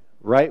or a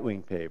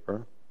right-wing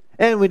paper,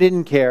 and we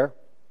didn't care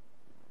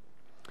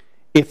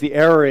if the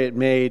error it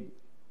made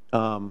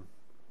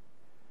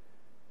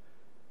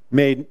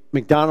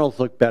McDonald's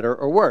look better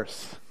or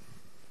worse.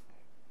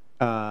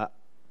 I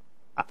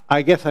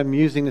guess I'm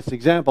using this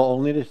example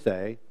only to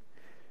say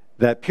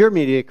that pure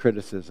media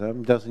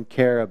criticism doesn't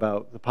care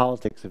about the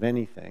politics of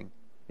anything.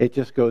 It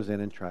just goes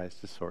in and tries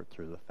to sort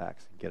through the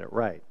facts and get it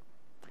right.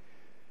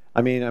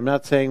 I mean, I'm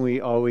not saying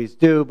we always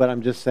do, but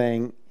I'm just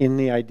saying in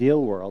the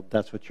ideal world,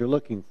 that's what you're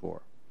looking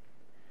for.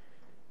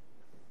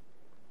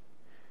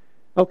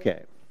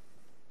 Okay.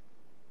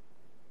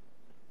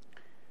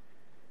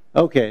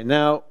 Okay,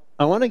 now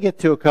I want to get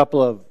to a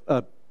couple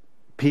of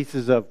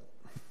pieces of,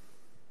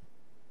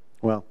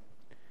 well,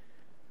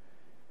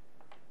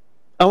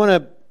 I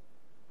want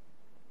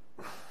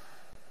to,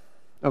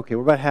 okay,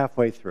 we're about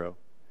halfway through.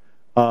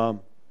 Do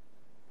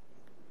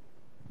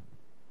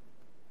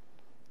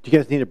you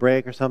guys need a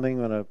break or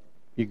something?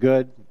 You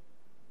good?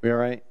 We all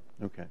right?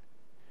 Okay.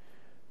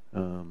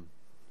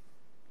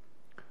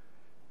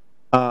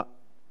 I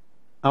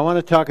want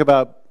to talk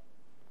about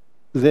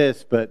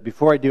this, but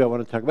before I do, I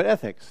want to talk about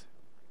ethics.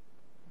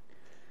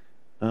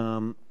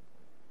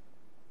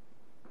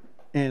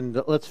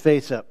 And let's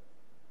face it.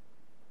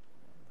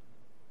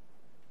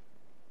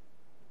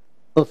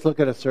 Let's look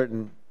at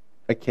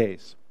a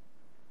case.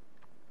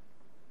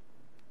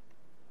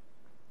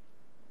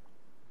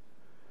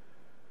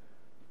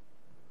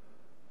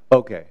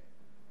 Okay.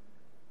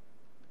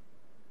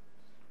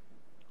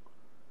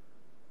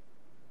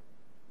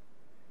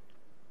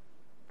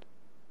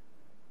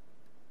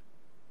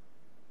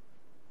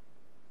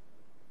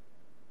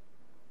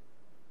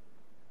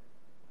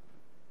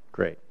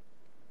 Great.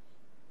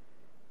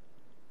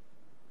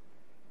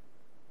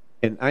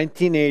 In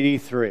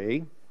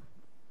 1983,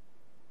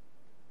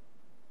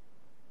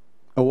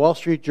 a Wall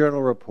Street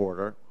Journal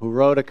reporter who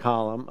wrote a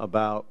column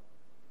about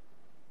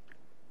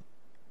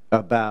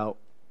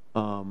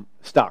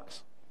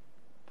stocks.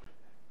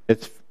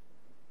 It's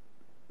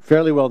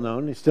fairly well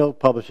known. They still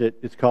publish it.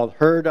 It's called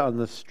Herd on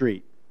the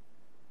Street.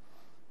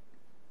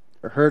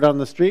 Herd on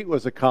the Street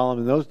was a column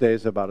in those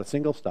days about a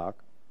single stock.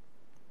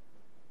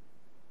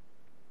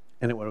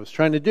 And what it was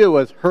trying to do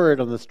was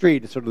herd on the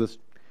street, sort of this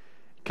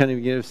kind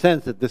of give a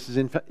sense that this is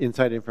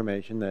inside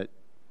information that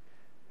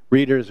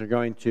readers are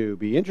going to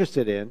be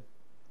interested in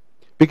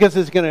because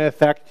it's going to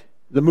affect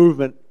the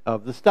movement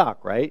of the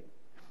stock, right?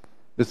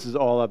 This is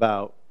all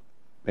about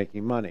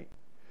making money.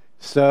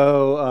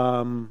 So,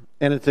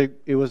 and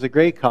it was a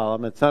great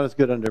column. It's not as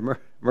good under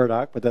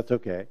Murdoch, but that's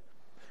okay.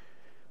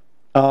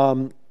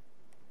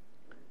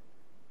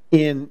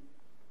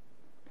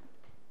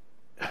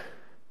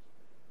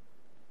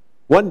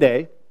 One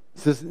day,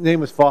 his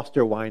name was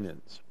Foster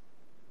Winans.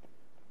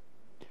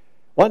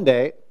 One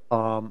day,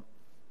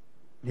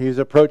 he was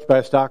approached by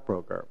a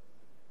stockbroker,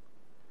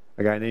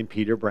 a guy named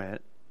Peter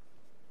Brandt,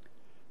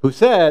 who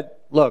said,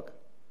 look,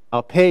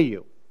 I'll pay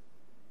you.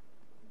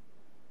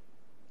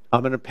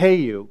 I'm going to pay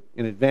you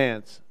in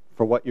advance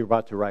for what you're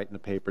about to write in the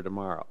paper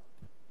tomorrow.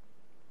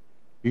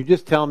 You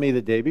just tell me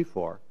the day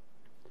before.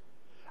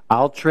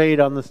 I'll trade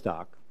on the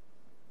stock.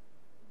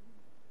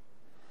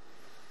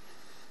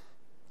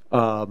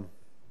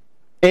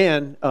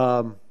 And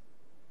I'll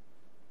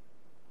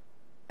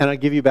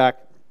give you back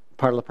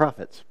part of the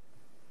profits.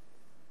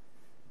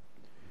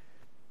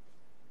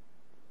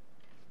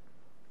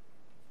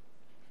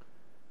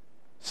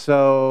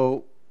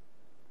 So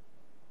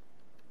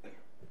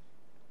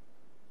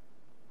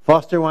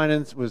Foster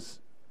Winans was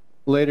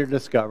later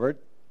discovered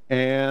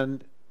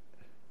and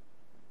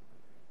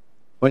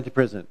went to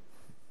prison.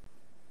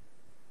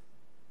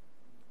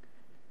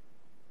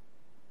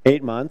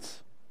 8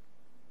 months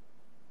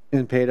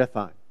and paid a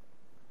fine.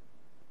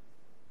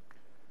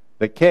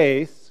 The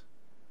case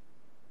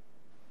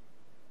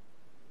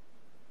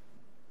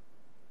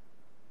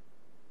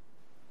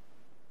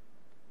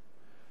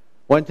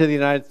went to the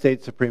United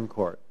States Supreme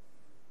Court.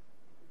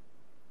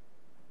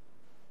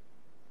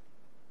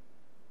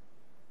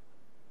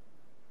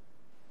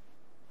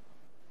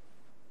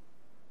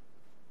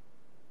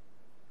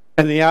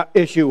 And the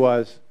issue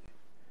was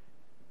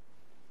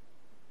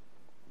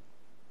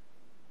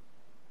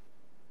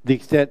the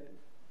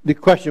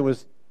question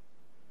was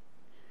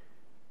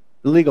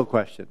the legal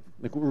question.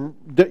 Like,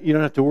 you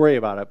don't have to worry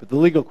about it, but the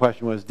legal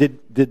question was, did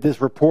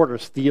this reporter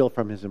steal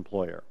from his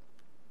employer?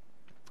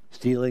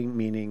 Stealing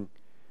meaning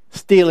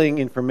stealing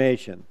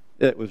information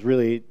that was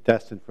really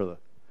destined for the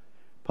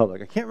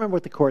public. I can't remember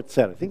what the court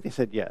said. I think they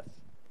said yes.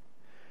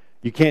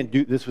 You can't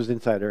do, this was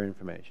insider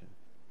information.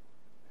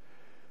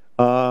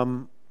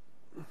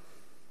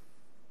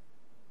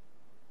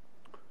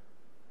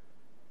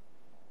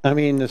 I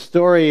mean, the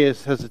story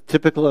has a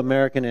typical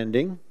American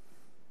ending.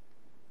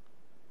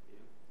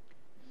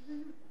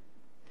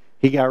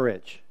 He got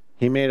rich.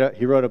 He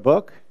wrote a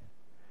book,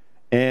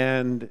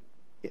 and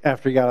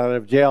after he got out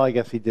of jail, I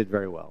guess he did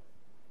very well.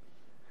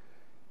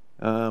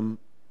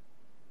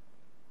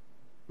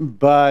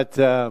 But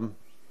the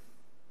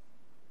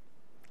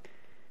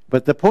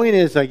point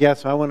is, I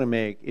guess I want to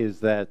make is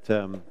that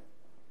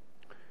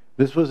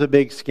this was a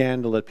big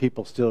scandal that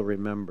people still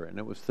remember, and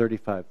it was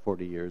 35,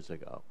 40 years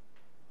ago.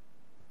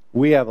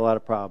 We have a lot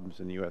of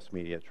problems in the U.S.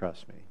 media,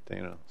 trust me.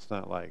 You know, it's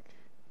not like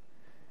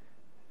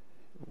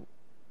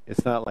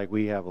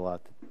we have a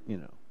lot,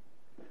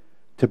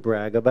 to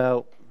brag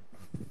about.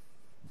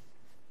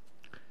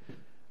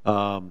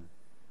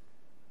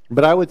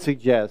 But I would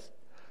suggest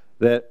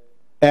that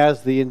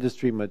as the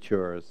industry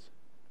matures,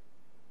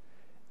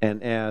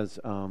 and as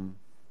for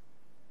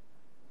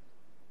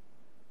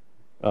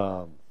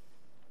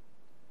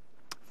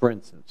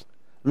instance,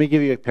 let me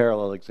give you a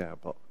parallel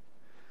example.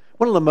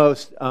 One of the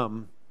most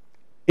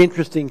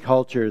interesting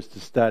cultures to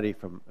study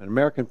from an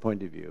American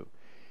point of view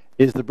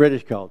is the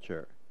British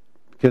culture,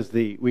 because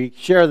we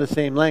share the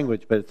same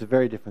language, but it's a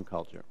very different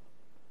culture.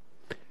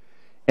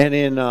 And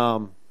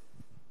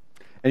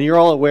and you're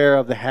all aware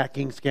of the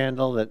hacking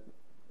scandal that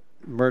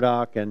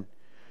Murdoch, and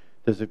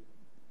there's a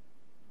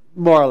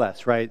more or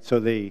less, right? So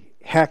the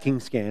hacking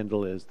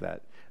scandal is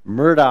that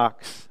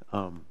Murdoch's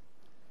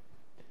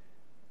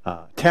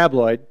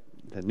tabloid,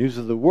 the News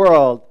of the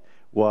World,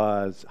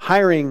 was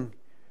hiring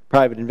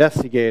private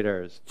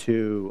investigators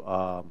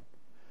to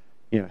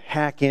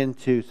hack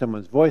into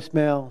someone's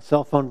voicemail,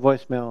 cell phone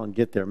voicemail, and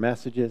get their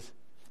messages.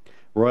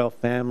 royal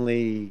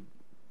family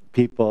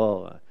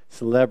people,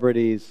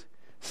 celebrities,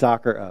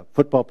 soccer,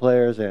 football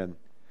players, and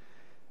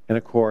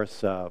of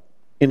course,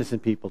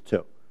 innocent people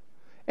too.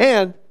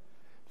 And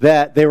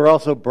that they were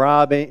also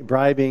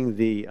bribing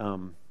the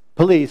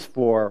police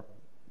for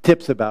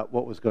tips about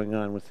what was going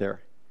on with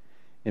their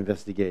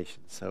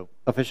investigations. So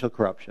official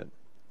corruption.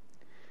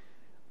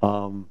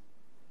 And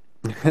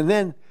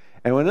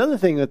another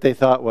thing that they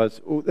thought was,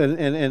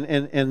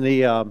 and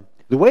the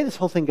way this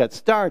whole thing got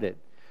started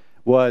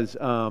was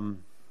in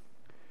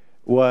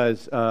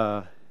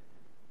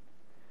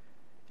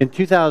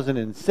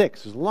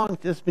 2006. It was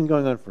this has been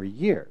going on for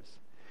years.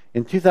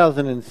 In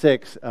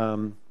 2006,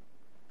 the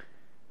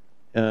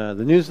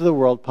News of the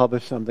World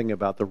published something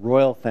about the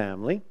royal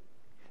family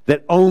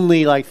that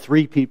only like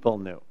 3 people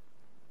knew,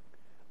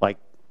 like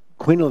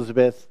Queen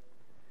Elizabeth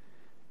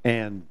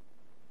and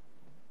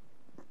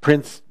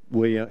Prince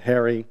William,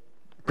 Harry,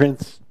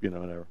 Prince,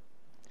 whatever,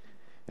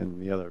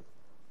 and the other,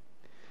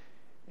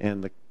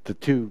 and the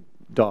 2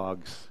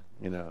 dogs,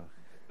 and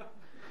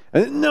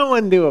no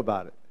one knew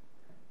about it.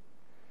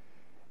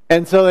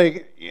 And so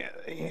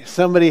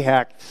somebody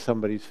hacked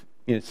somebody's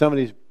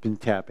been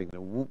tapping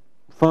the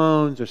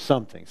phones or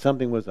something.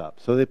 Something was up.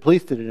 So the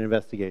police did an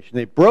investigation.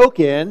 They broke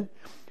in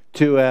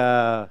to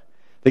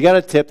they got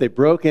a tip. They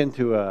broke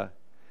into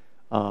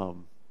I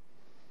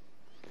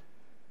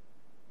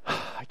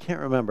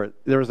can't remember.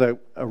 There was a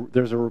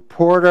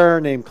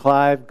reporter named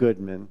Clive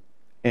Goodman,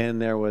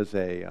 and there was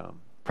a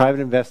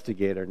private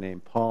investigator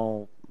named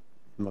Paul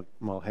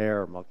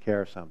Mulcair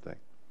or something.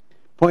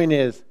 Point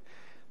is,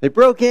 they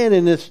broke in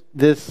and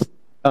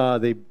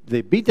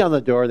they beat down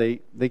the door.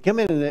 They come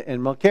in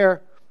and Mulcair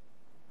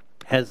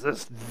has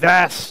this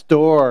vast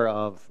store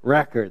of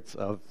records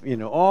of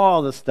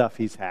all the stuff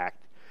he's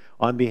hacked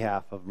on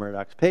behalf of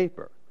Murdoch's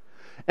paper,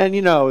 and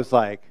it was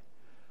like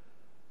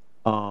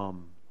there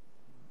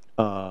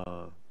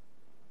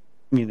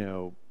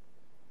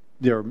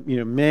are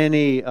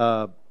many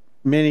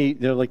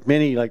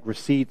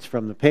receipts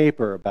from the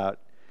paper about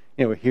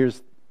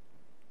here's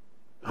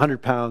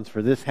 £100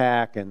 for this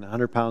hack and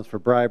 £100 for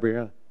bribery.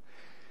 And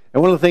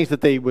one of the things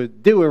that they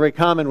would do, very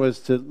common, was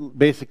to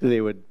basically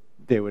they would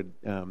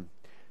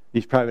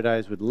these private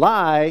eyes would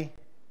lie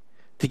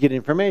to get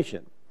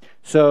information.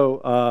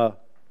 So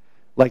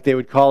like they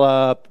would call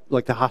up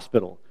like the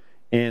hospital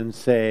and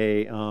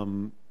say,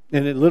 and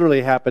it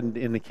literally happened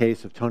in the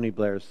case of Tony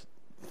Blair's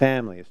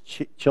family, his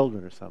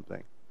children or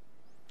something,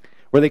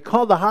 where they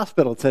called the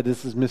hospital and said,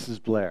 "This is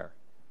Mrs. Blair."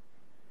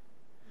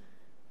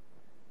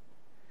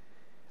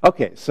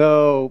 Okay,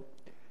 so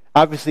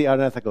obviously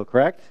unethical,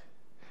 correct?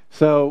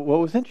 So what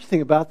was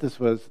interesting about this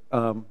was,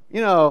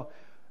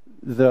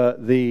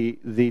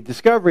 the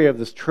discovery of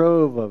this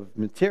trove of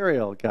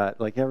material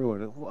got like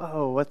everyone,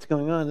 whoa, what's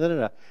going on? Da, da,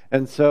 da.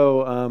 And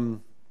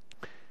so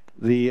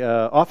the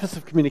Office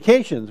of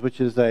Communications, which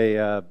is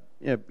I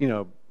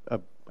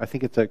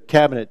think it's a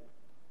cabinet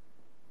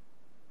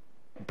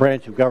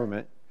branch of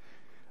government,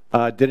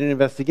 did an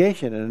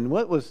investigation. And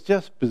what was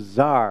just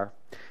bizarre,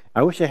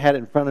 I wish I had it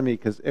in front of me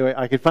because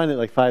I could find it in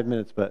like 5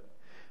 minutes, but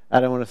I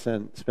don't want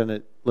to spend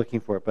it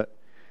looking for it. But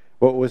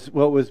what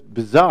was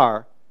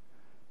bizarre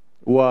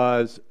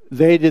was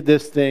they did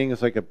this thing.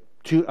 It's like I'm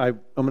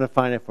going to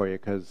find it for you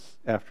because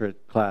after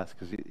class,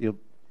 because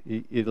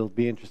it'll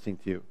be interesting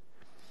to you.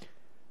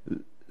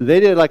 They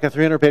did like a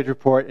 300-page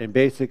report, and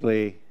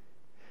basically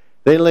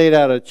they laid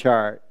out a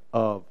chart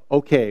of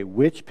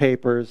which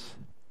papers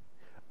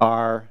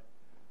are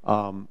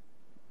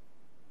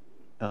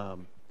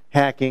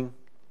hacking,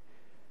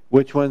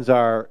 which ones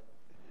are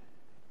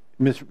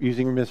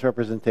using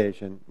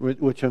misrepresentation,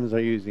 which ones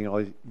are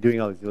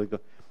doing all these illegal.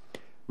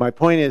 My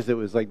point is, it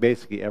was like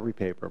basically every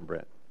paper in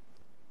Britain,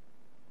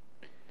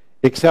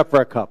 except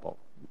for a couple.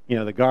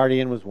 The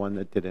Guardian was one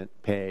that didn't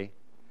pay,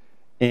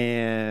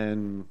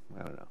 and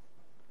I don't know.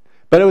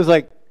 But it was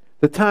like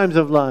the Times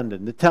of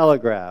London, the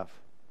Telegraph.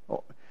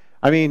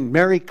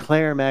 Mary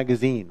Claire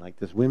magazine, like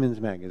this women's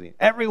magazine.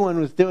 Everyone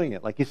was doing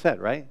it, like you said,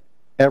 right?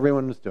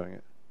 Everyone was doing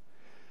it.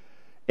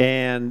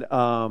 And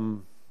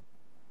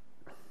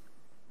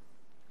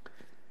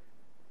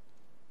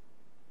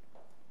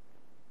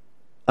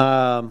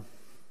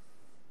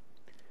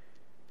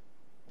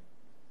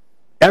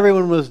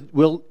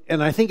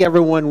and I think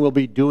everyone will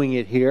be doing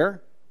it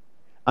here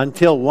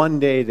until one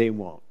day they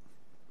won't.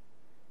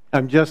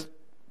 I'm just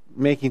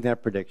making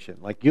that prediction.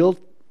 Like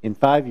in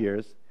 5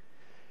 years,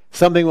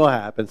 something will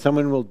happen.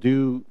 Someone will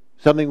do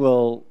something.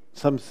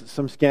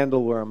 Some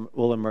scandal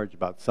will emerge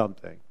about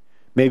something.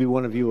 Maybe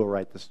one of you will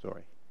write the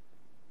story.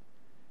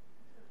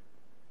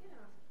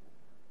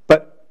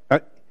 But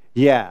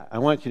yeah, I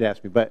want you to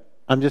ask me. But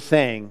I'm just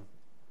saying.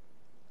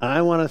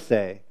 I want to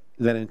say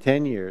that in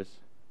 10 years,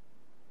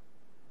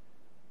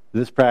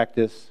 this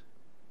practice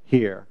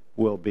here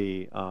will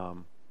be rare.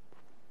 I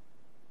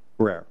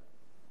want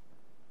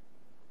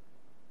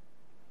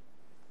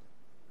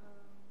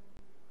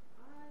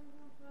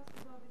to ask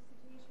about the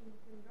situation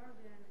between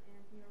Guardian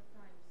and New York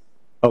Times.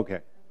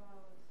 Okay.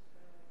 About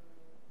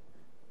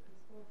this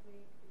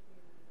conflict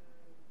between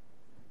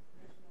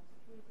national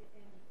security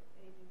and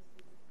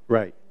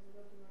Right. and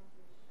the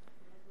documents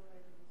which not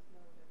related to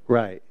Snowden.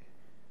 Right.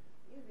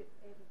 Is it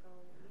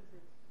ethical? Is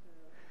it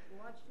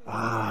what should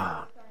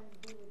Ah. Palestine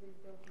do with these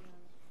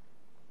documents?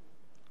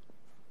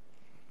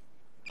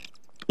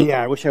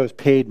 Yeah, I wish I was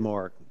paid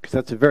more, because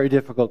that's a very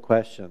difficult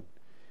question.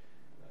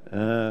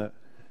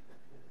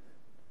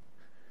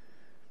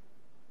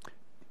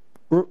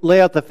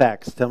 Lay out the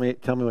facts. Tell me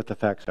what the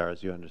facts are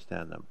as you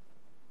understand them.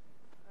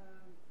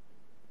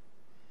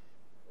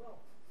 Well,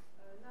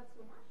 not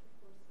so much, of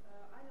course.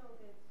 I know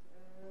that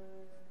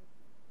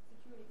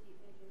security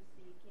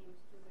agency came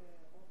to the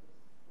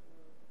office,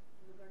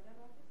 to the Guardian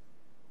office,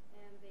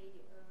 and they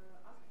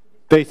asked to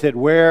destroy. They said,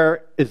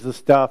 where is the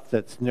stuff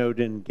that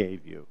Snowden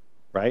gave you?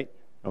 Right?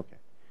 Okay.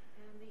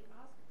 And they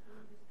asked to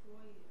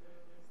destroy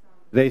some.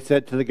 They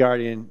said to the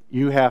Guardian,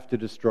 you have to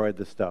destroy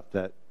the stuff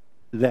that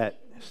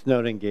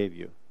Snowden gave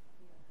you.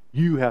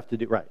 You have to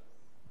do, right.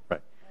 Right.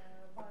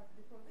 But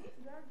before this,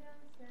 Guardian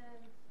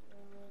sent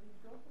these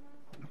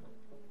documents to their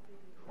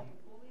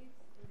colleagues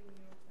in the New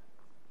York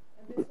Times,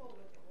 and they saw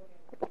what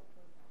happened.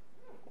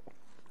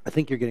 I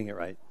think you're getting it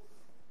right.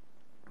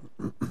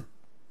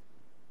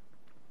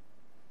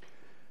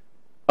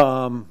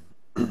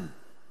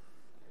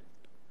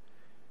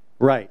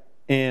 Right.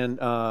 And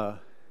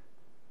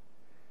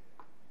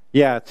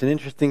yeah, it's an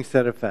interesting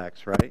set of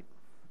facts, right?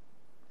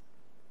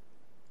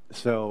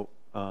 So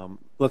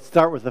let's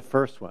start with the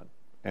first one,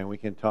 and we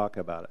can talk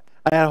about it.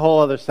 I had a whole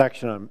other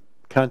section on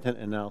content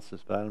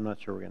analysis, but I'm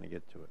not sure we're going to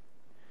get to it.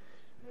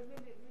 Maybe we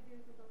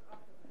could talk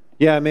after that.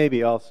 Yeah,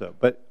 maybe also.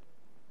 But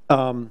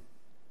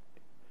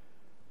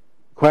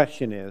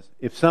question is,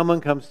 if someone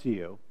comes to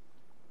you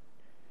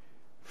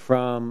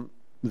from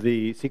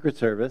the Secret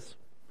Service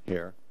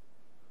here,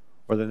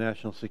 or the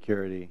national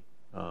security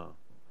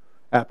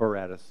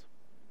apparatus,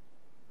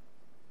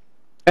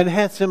 and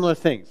has similar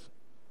things.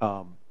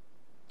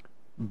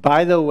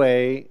 By the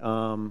way,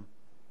 the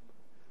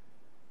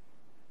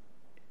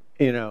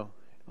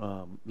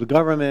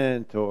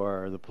government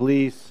or the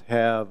police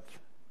have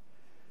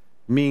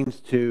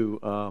means to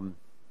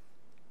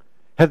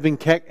have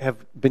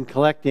been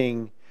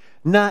collecting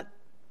not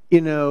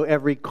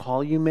every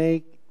call you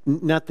make,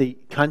 not the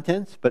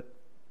contents, but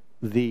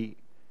the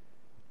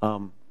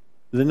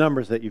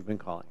numbers that you've been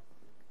calling,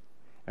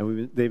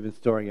 and they've been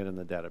storing it in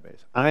the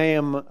database.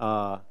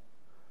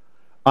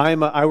 I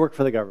work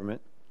for the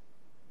government.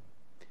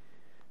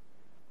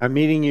 I'm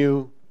meeting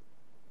you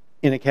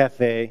in a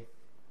cafe,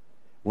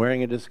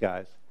 wearing a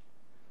disguise,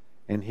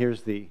 and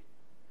here's the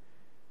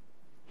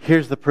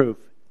proof.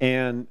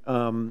 And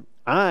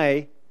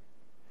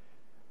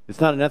it's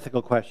not an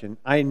ethical question.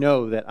 I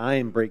know that I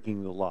am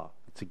breaking the law.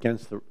 It's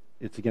against the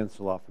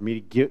law for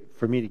me to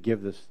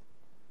give this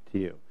to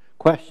you.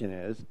 Question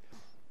is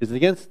it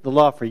against the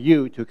law for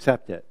you to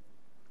accept it?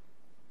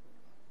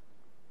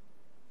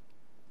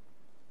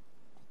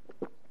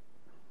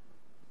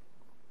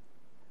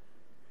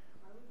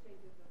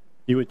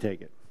 You would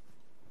take it.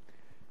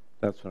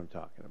 That's what I'm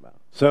talking about.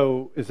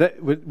 So,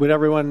 would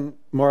everyone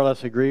more or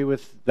less agree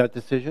with that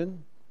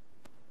decision?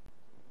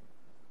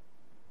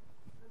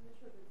 I'm not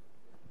sure that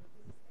this is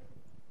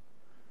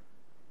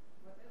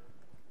ethical.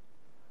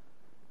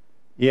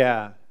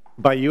 Yeah,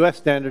 by U.S.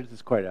 standards,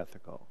 it's quite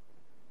ethical.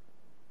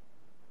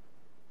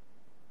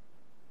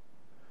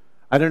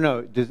 I don't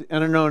know. I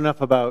don't know enough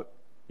about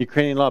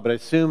Ukrainian law, but I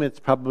assume it's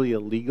probably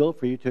illegal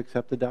for you to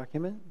accept the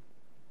document.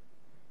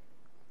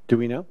 Do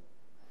we know?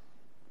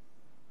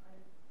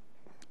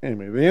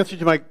 Anyway, the answer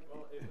to my...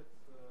 Well, if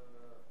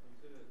it's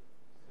considered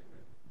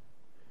secret.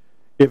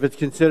 If it's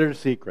considered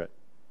secret,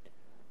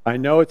 I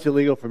know it's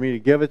illegal for me to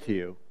give it to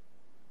you,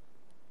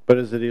 but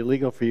is it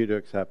illegal for you to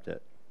accept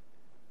it?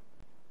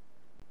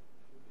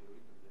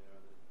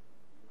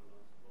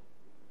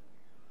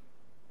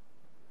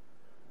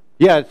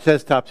 Yeah, it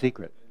says top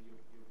secret.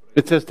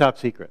 It says top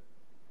secret.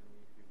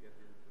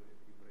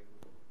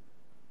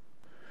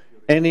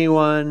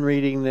 Anyone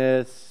reading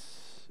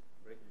this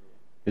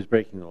is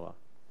breaking the law.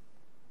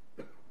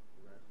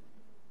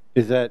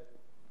 Is that,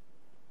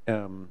 I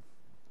don't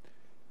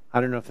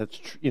know if that's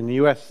true. In the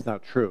U.S., it's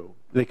not true.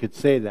 They could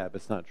say that, but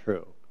it's not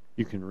true.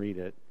 You can read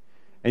it,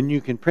 and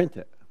you can print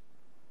it.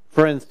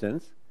 For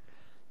instance,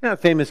 the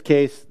famous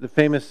case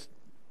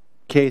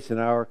in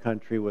our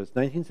country was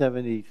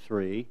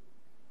 1973.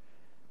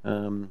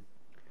 There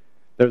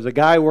was a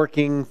guy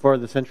working for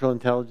the Central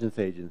Intelligence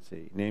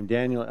Agency named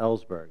Daniel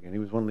Ellsberg, and he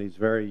was one of these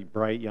very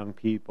bright young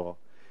people.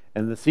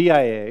 And the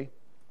CIA,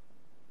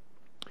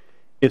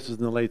 this was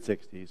in the late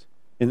 60s,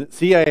 and the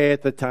CIA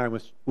at the time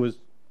was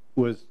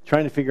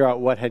trying to figure out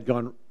what had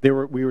gone.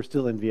 We were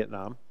still in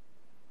Vietnam.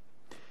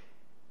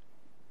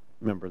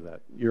 Remember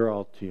that. You're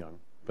all too young,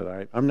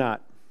 but I'm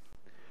not.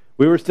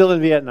 We were still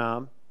in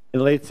Vietnam in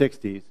the late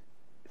 60s.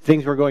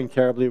 Things were going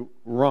terribly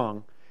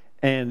wrong,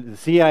 and the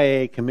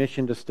CIA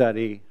commissioned a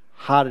study.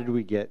 How did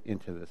we get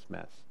into this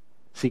mess?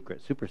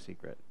 Secret, super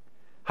secret,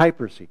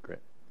 hyper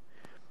secret.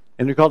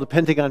 And they're called the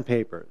Pentagon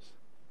Papers.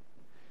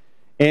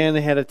 And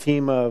they had a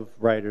team of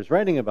writers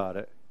writing about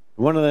it.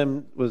 One of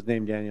them was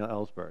named Daniel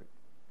Ellsberg.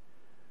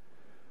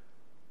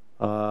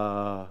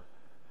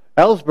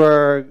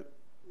 Ellsberg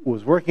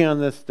was working on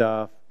this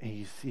stuff.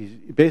 He's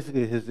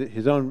basically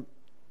his own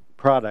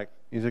product.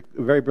 He's a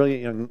very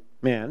brilliant young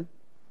man,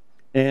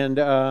 and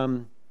I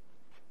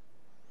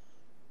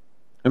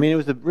mean, it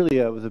was a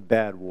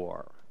bad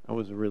war. It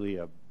was really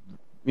a,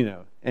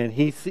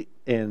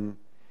 and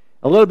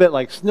a little bit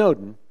like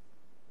Snowden.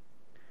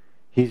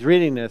 He's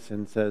reading this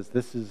and says,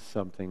 this is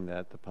something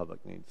that the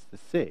public needs to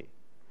see.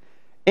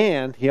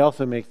 And he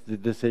also makes the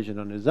decision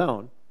on his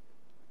own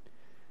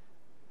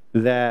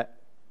that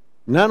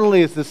not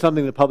only is this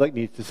something the public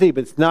needs to see,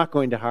 but it's not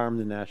going to harm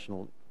the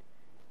national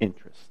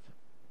interest.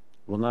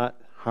 Will not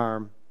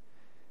harm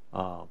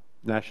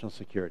national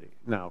security.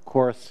 Now, of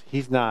course,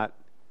 he's not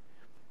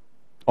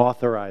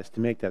authorized to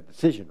make that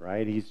decision,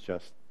 right? He's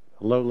just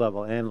a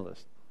low-level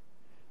analyst,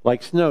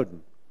 like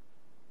Snowden.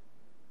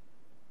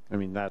 I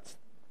mean,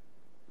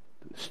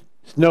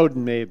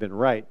 Snowden may have been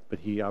right, but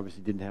he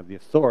obviously didn't have the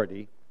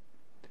authority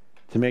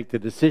to make the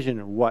decision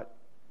on what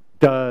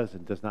does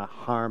and does not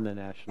harm the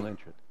national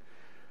interest.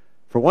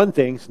 For one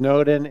thing,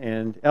 Snowden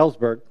and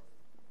Ellsberg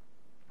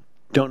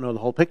don't know the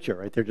whole picture,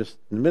 right? They're just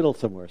in the middle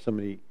somewhere.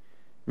 Somebody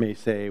may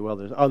say, well,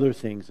 there's other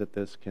things that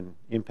this can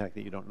impact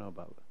that you don't know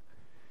about.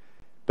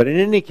 But in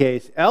any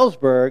case,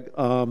 Ellsberg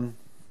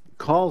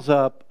calls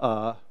up,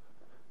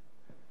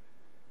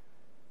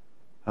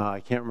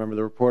 I can't remember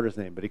the reporter's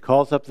name, but he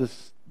calls up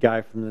this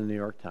guy from the New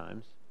York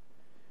Times.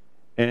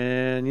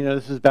 And,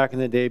 this is back in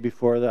the day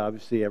before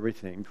obviously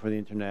everything, before the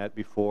internet,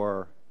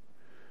 before,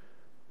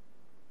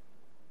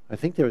 I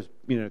think there was,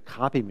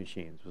 copy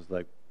machines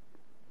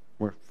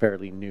were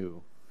fairly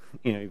new,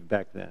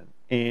 back then.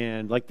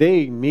 And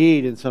they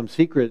meet in some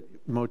secret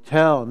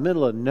motel in the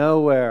middle of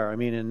nowhere. I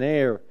mean, and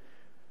they're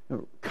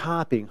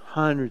copying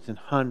hundreds and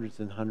hundreds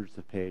and hundreds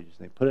of pages.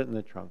 And they put it in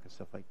the trunk and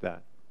stuff like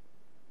that.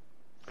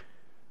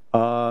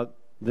 The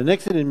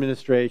Nixon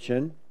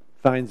administration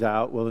finds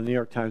out, well, the New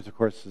York Times, of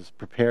course,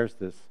 prepares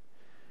this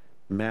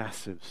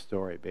massive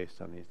story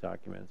based on these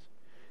documents.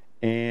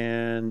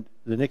 And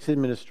the Nixon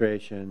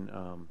administration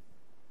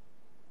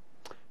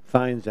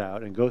finds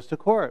out and goes to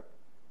court.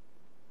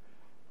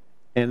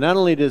 And not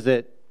only does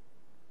it,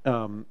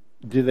 do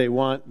they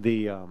want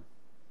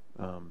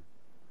Ellsberg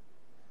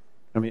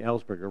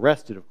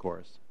arrested, of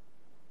course,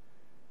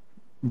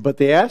 but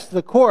they asked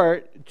the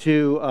court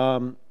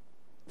to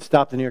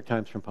stop the New York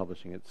Times from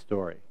publishing its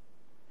story.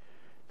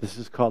 This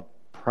is called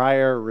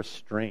prior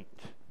restraint.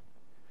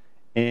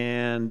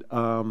 And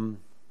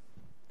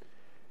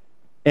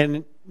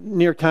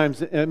New York Times,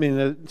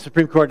 the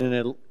Supreme Court in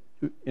an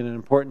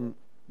important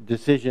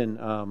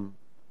decision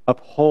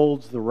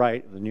upholds the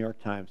right of the New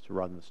York Times to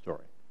run the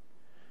story.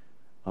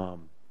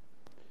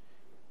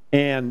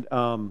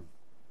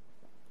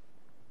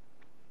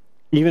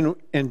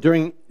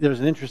 There's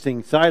an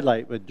interesting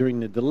sidelight, but during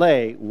the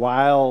delay,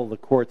 while the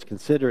court's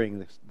considering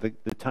this,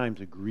 the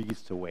Times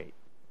agrees to wait,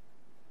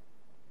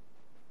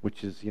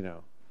 which is,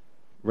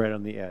 right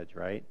on the edge,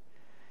 right?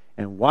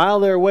 And while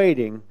they're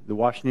waiting, the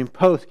Washington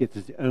Post gets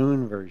its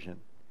own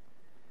version.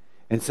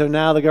 And so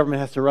now the government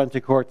has to run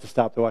to court to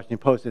stop the Washington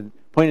Post. And the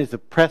point is the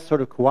press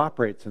sort of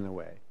cooperates in a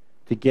way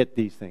to get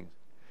these things.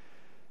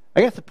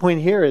 I guess the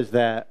point here is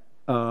that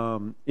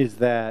no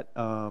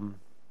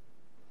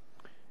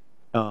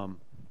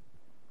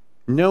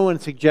one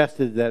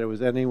suggested that it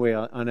was any way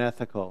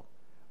unethical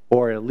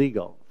or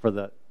illegal for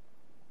the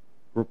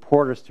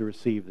reporters to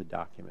receive the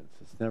documents.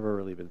 It's never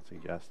really been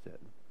suggested.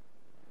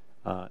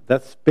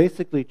 That's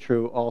basically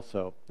true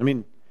also.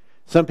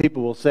 Some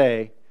people will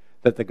say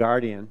that The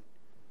Guardian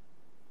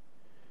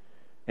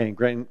and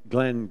Glenn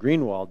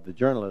Greenwald, the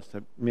journalist,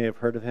 I may have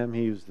heard of him.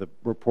 He was the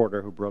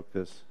reporter who broke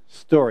this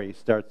story. He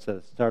started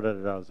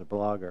it out as a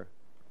blogger.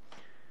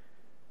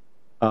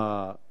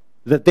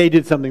 That they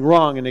did something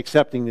wrong in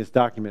accepting this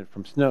document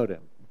from Snowden.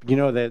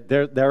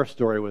 That their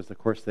story was, of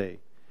course,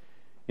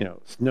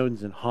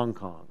 Snowden's in Hong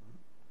Kong.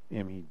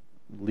 He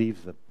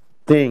leaves the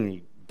thing,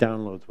 he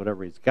downloads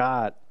whatever he's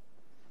got,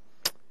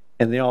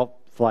 and they all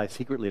fly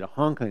secretly to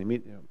Hong Kong.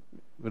 Meet,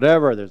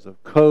 whatever. There's a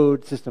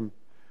code system.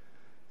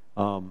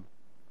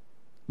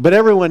 But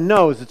everyone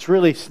knows it's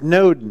really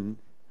Snowden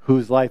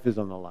whose life is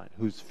on the line,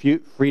 whose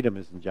freedom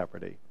is in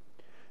jeopardy.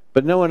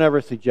 But no one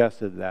ever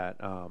suggested that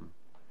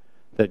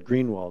that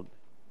Greenwald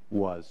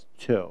was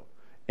too.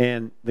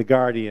 And The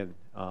Guardian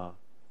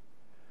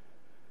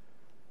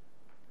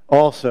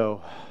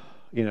also,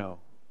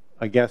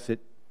 I guess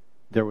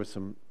there was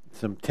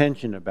some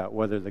tension about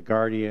whether The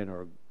Guardian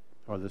or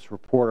this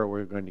reporter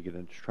were going to get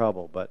into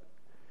trouble, but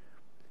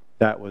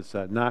that was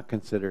not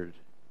considered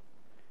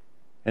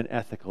an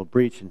ethical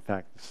breach. In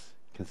fact, it's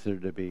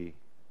considered to be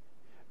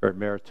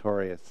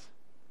meritorious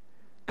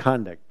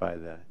conduct by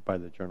the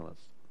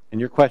journalists. And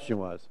your question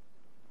was,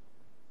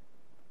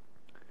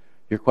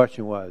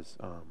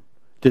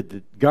 did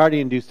the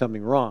Guardian do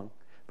something wrong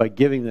by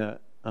giving the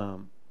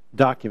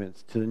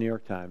documents to the New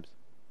York Times?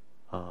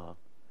 And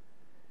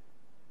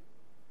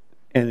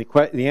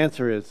the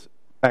answer is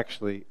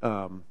actually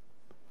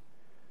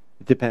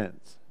it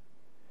depends,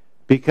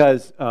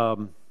 because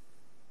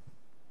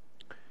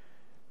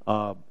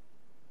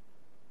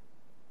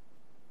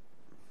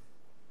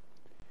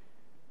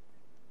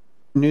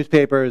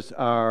newspapers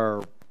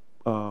are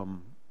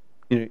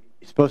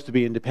supposed to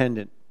be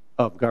independent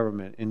of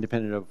government,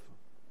 independent of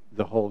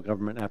the whole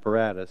government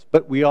apparatus,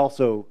 but we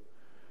also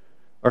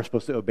are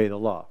supposed to obey the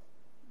law.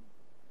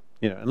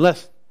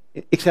 Unless,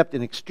 except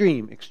in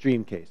extreme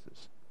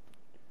cases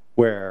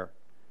where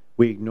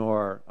we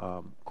ignore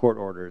court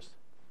orders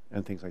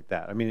and things like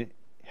that. I mean, it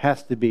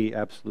has to be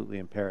absolutely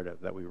imperative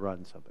that we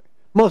run something.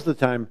 Most of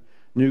the time,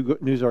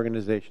 news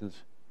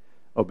organizations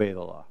obey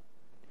the law.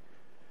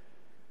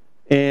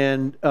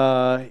 And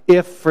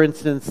if, for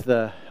instance,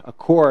 a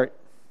court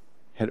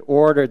had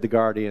ordered the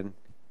Guardian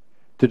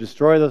to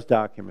destroy those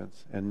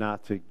documents and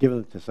not to give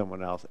them to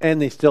someone else,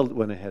 and they still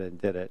went ahead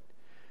and did it,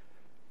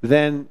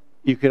 then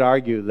you could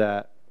argue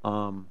that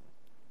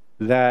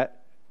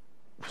that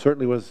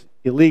certainly was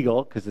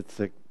illegal, because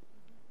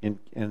and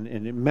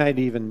it might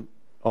even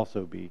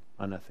also be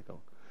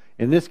unethical.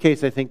 In this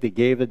case, I think they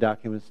gave the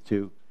documents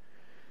to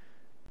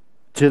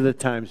the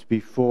Times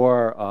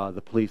before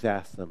the police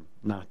asked them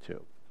not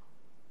to.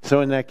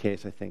 So in that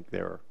case, I think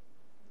they were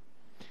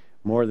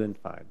more than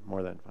fine.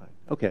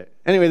 Okay.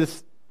 Anyway,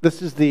 this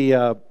is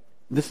the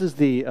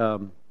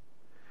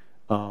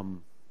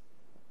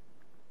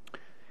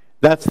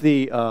that's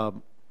the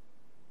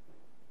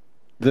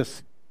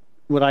this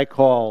what I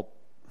call,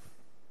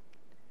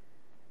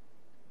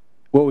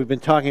 what we've been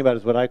talking about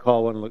is what I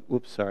call one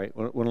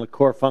of the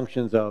core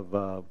functions of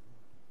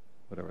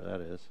whatever that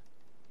is.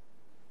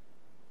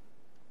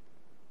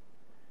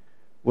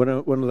 One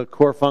of the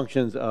core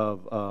functions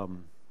of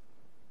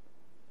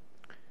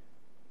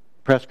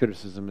press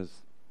criticism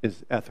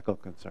is ethical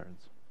concerns.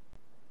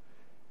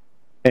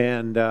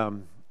 And I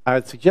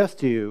would suggest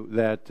to you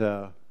that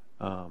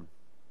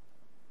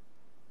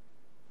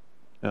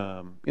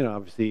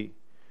obviously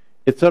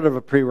it's sort of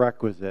a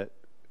prerequisite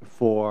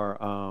for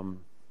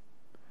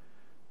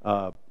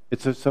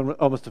it's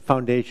almost a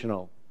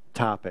foundational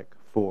topic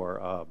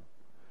for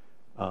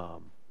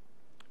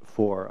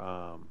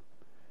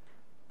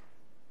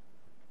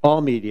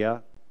all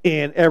media,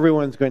 and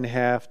everyone's going to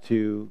have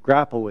to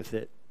grapple with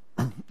it,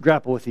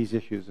 grapple with these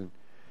issues. And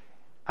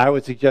I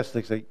would suggest,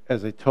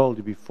 as I told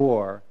you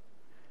before,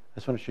 I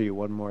just want to show you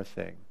one more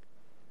thing.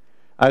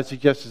 I would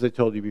suggest, as I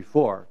told you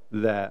before,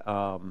 that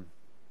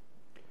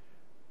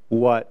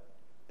what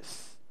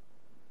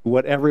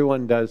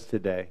everyone does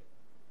today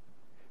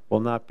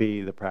will not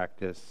be the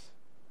practice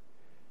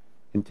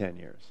in 10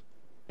 years.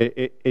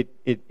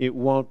 It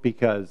won't,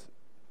 because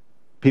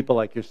people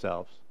like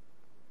yourselves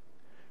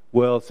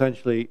will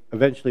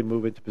eventually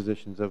move into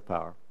positions of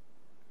power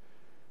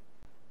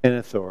and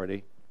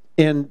authority,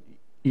 and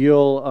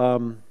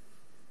you'll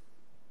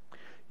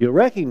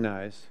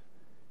recognize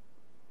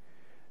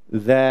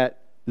that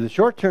the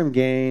short-term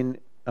gain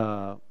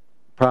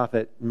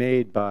profit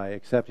made by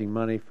accepting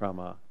money from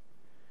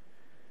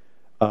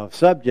a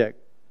subject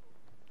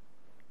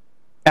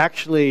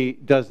actually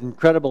does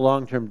incredible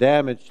long-term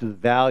damage to the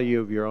value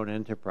of your own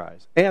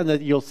enterprise. And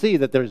that you'll see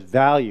that there's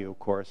value, of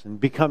course, in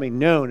becoming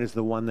known as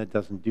the one that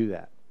doesn't do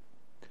that.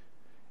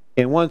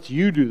 And once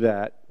you do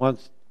that,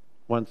 once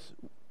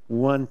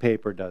one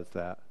paper does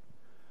that,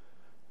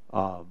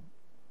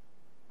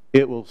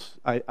 it will.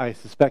 I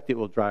suspect it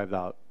will drive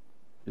out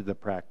the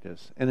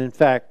practice. And in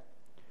fact,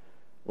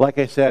 like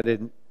I said,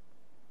 in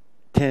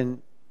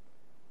 10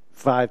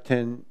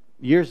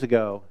 years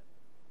ago,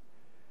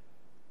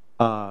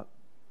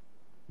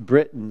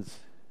 Britain's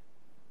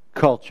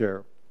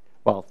culture,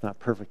 while it's not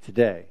perfect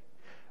today,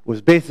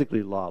 was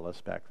basically lawless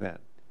back then.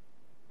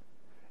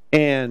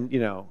 And,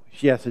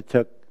 yes, it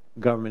took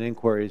government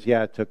inquiries.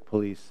 Yeah, it took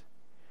police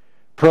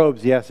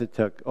probes. Yes, it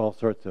took all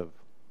sorts of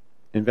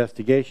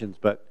investigations.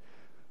 But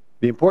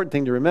the important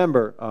thing to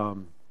remember,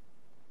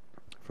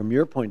 from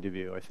your point of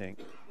view, I think,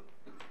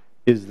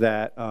 is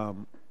that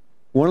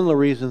one of the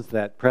reasons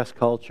that press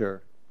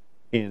culture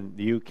in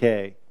the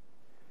UK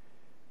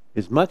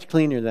is much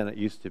cleaner than it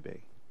used to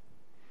be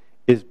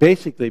is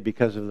basically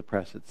because of the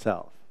press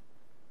itself.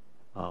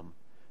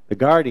 The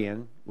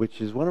Guardian, which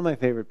is one of my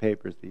favorite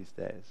papers these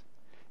days,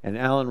 and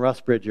Alan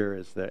Rusbridger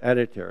is the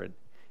editor, and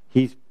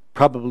he's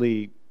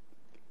probably,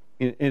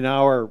 in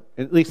our,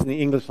 at least in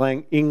the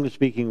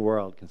English-speaking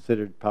world,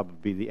 considered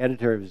probably the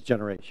editor of his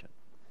generation,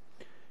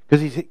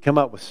 because he's come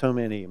up with so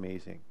many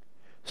amazing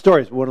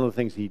stories. One of the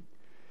things he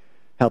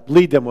helped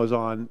lead them was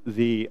on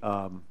the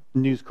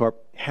News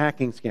Corp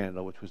hacking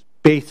scandal, which was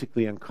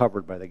basically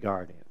uncovered by the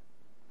Guardian.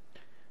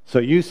 So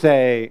you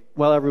say,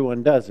 well,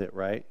 everyone does it,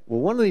 right?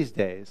 Well, one of these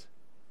days,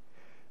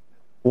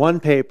 one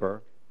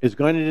paper is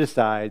going to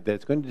decide that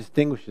it's going to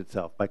distinguish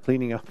itself by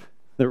cleaning up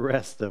the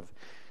rest of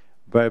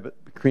the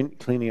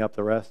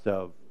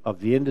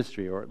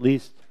industry, or at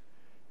least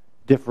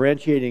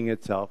differentiating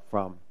itself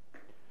from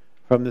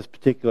this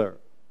particular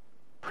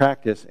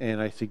practice. And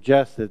I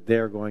suggest that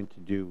they're going to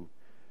do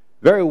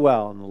very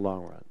well in the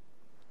long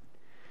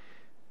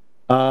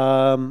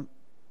run.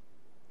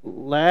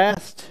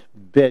 Last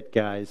bit,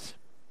 guys.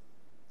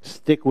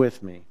 Stick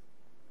with me.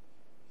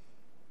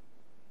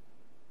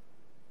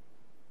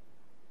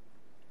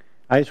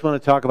 I just want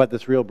to talk about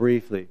this real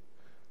briefly,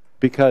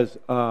 because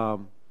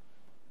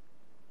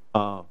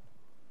This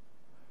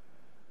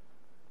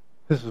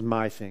was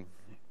my thing.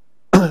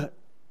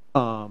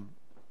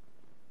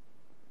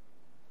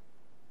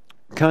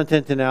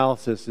 Content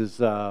analysis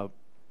is, I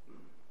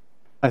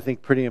think,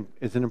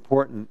 is an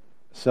important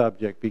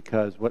subject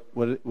because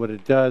what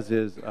it does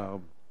is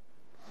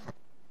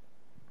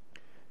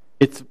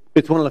it's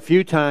one of the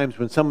few times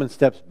when someone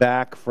steps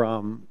back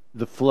from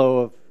the flow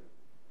of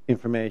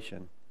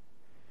information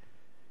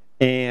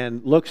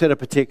and looks at a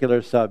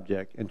particular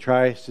subject and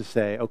tries to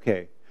say,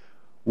 okay,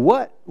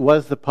 what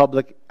was the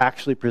public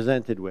actually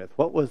presented with?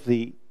 What were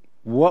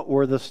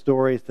the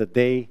stories that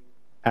they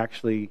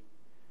actually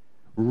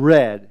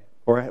read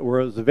or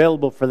was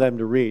available for them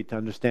to read to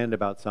understand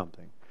about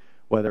something?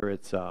 Whether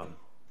it's, I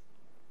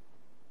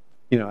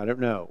don't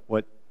know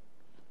what.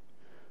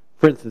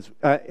 For instance,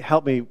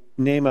 help me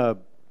name a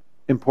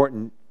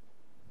important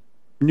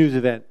news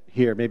event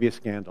here, maybe a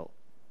scandal.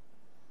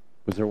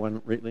 Was there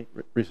one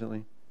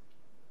recently?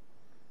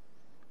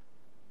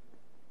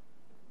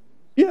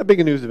 Yeah,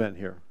 big news event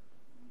here.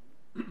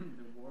 The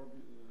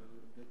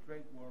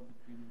trade war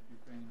between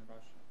Ukraine and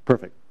Russia.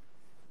 Perfect.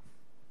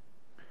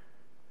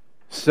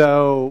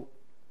 So,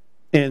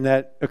 and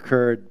that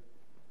occurring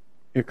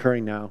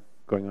now,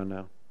 going on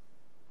now.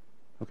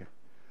 Okay.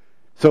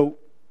 So,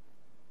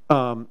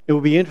 it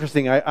would be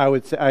interesting.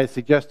 I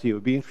suggest to you, it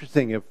would be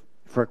interesting if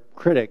for a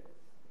critic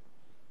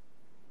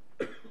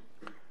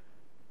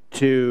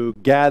to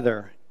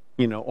gather,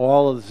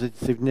 all of the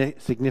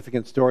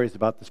significant stories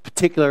about this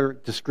particular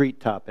discrete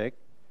topic,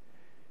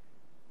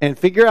 and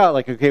figure out,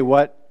 like, okay,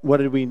 what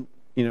did we,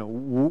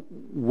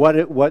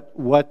 what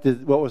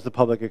was the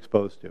public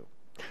exposed to?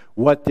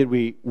 Where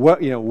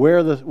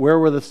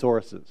were the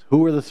sources? Who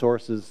were the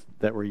sources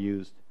that were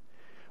used?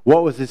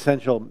 What was the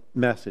essential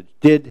message?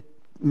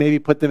 Maybe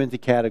put them into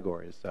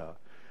categories.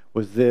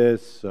 Was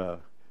this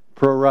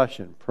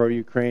pro-Russian,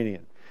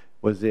 pro-Ukrainian?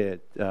 Was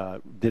it?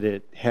 Did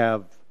it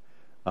have?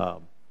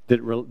 Did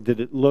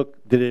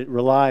it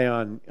rely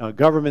on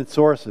government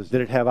sources?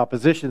 Did it have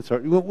opposition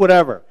sources?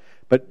 Whatever.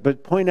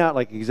 But point out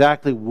like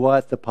exactly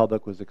what the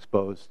public was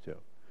exposed to,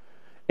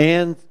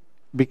 and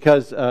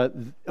because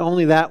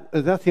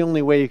that's the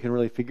only way you can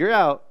really figure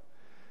out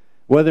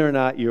whether or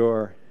not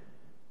you're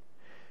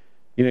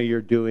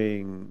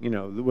doing,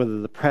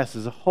 whether the press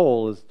as a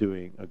whole is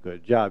doing a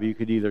good job. You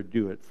could either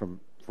do it for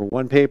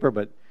one paper,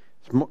 but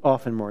it's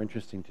often more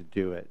interesting to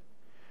do it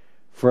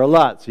for a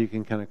lot, so you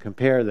can kind of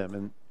compare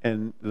them.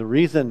 And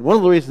one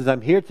of the reasons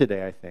I'm here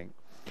today, I think,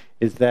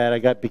 is that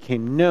I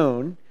became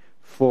known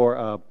for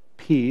a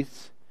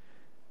piece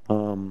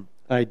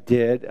I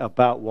did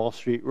about Wall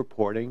Street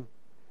reporting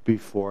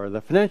before the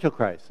financial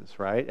crisis.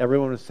 Right?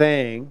 Everyone was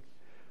saying,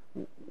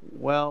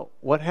 well,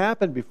 what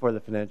happened before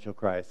the financial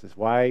crisis?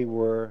 What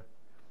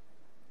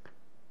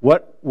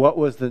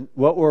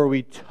were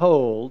we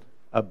told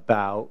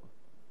about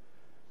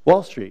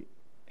Wall Street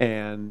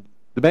and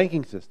the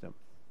banking system?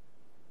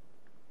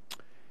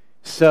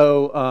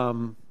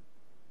 So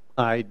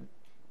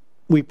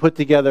we put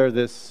together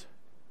this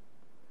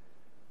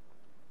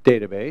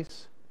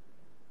database,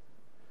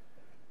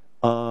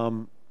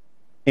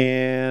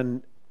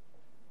 and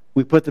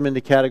we put them into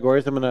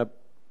categories. I'm going to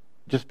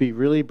just be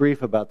really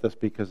brief about this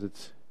because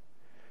it's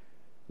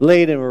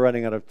late and we're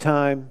running out of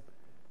time.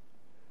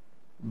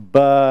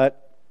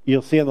 But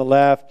you'll see on the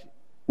left,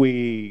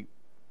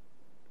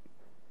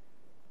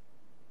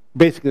 basically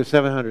there's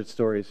 700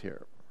 stories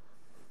here.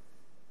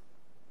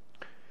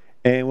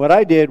 And what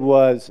I did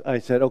was I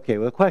said, okay,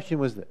 well, the question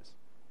was this.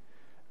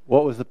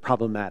 What was the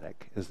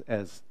problematic,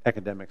 as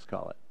academics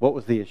call it? What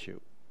was the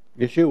issue?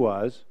 The issue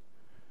was,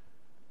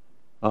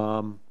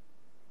 why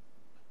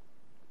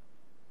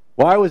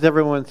was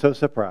everyone so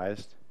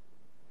surprised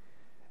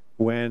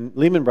when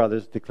Lehman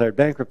Brothers declared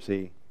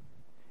bankruptcy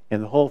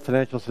and the whole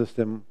financial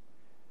system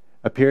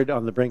appeared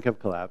on the brink of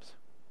collapse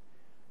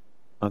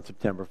on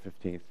September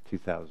 15th,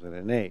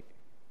 2008?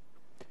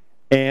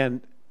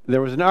 And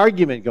there was an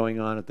argument going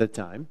on at the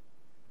time.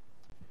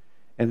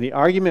 And the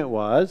argument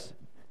was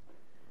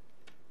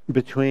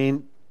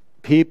between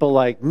people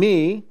like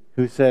me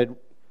who said,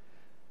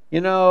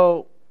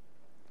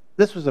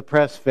 this was a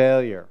press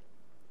failure.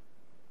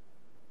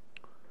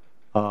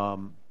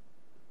 You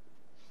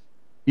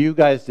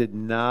guys did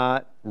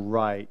not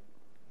write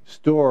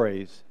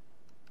stories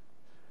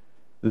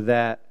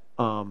that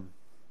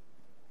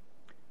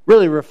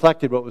really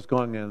reflected what was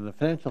going on in the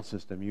financial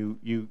system. You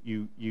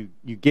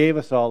gave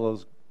us all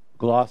those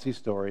glossy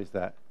stories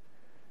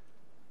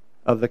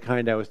of the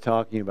kind I was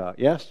talking about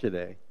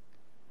yesterday,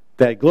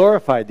 that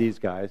glorified these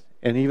guys,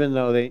 and even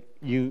though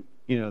you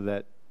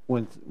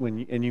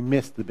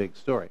missed the big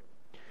story.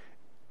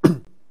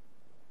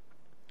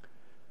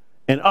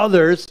 And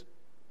others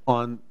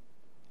in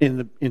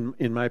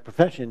my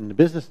profession, in the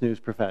business news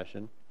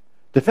profession,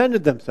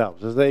 defended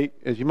themselves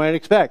as you might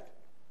expect.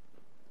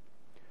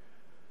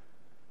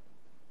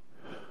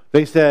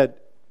 They said,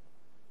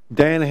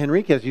 Diana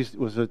Henriquez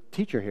was a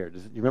teacher here. Do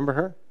you remember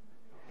her?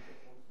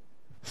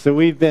 So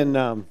we've been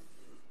going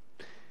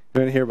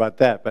to hear about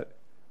that, but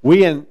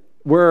we're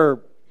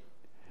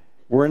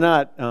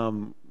not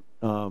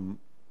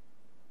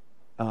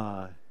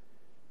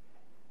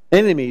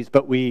enemies,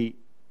 but we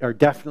are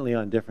definitely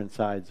on different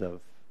sides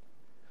of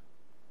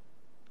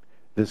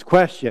this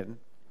question,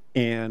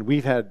 and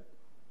we've had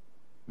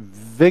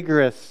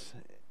vigorous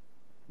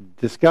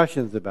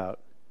discussions about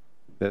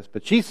this.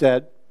 But she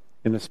said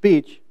in a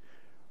speech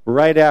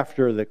right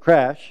after the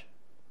crash,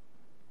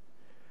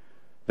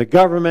 the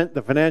government,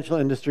 the financial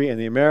industry, and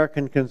the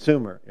American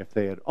consumer, if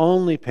they had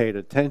only paid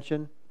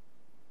attention,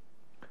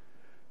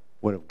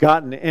 would have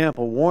gotten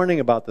ample warning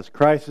about this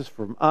crisis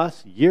from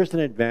us years in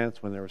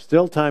advance when there was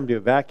still time to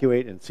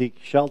evacuate and seek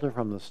shelter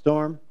from the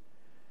storm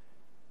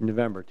in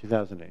November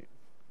 2008.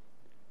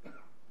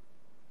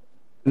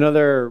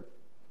 Another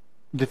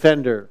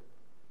defender.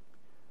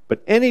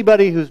 But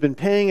anybody who's been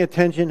paying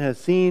attention has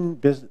seen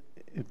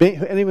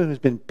anyone who's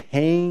been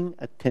paying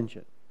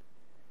attention.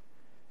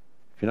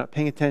 If you're not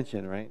paying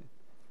attention, right?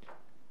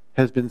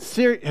 Has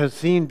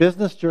seen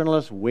business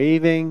journalists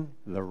waving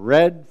the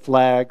red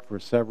flag for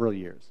several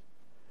years.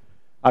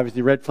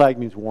 Obviously, red flag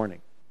means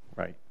warning,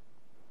 right?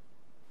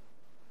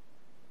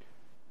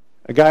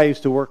 A guy I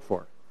used to work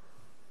for,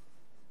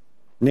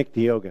 Nick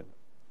Diogan.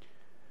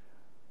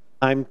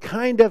 I'm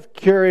kind of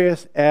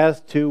curious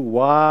as to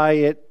why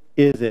it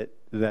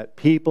that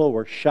people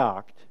were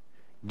shocked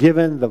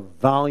given the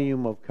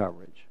volume of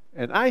coverage.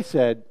 And I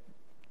said,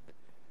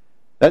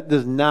 that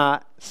does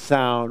not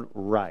sound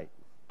right.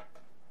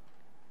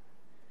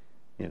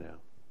 You know.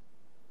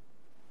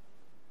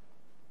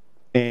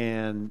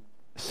 And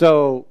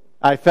so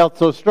I felt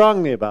so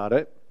strongly about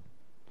it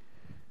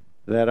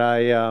that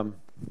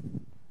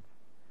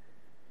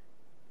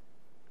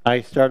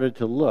I started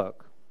to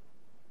look.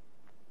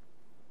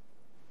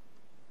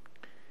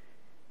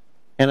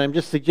 And I'm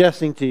just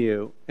suggesting to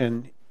you,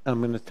 and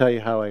I'm going to tell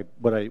you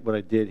what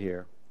I did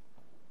here.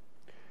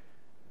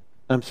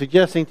 I'm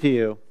suggesting to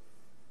you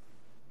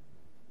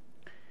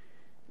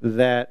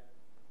that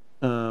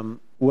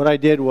what I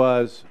did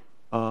was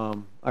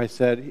I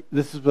said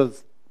this is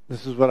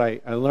what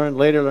I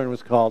later learned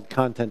was called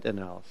content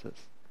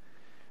analysis.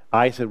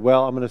 I said,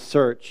 well, I'm going to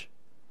search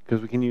because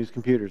we can use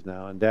computers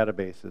now and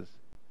databases.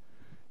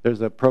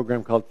 There's a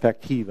program called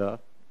Factiva.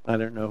 I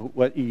don't know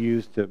what you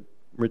use to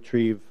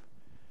retrieve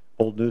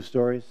old news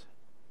stories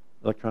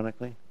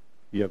electronically.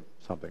 You have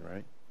something,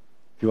 right?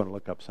 If you want to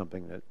look up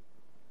something that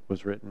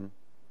was written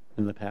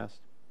in the past.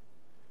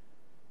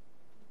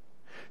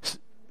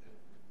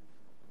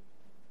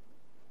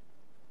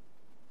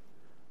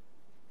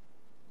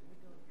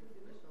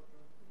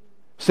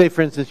 Say,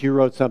 for instance, you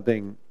wrote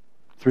something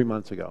 3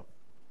 months ago,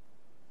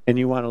 and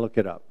you want to look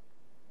it up.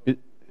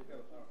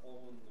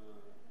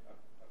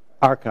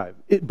 Archive.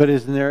 But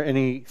isn't there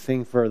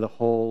anything for the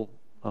whole?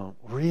 Oh,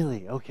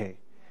 really? Okay.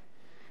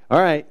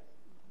 All right.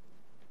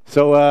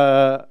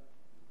 So,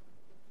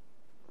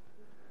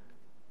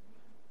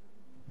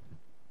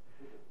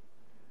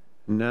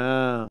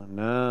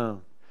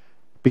 no,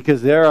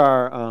 because there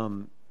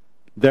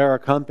are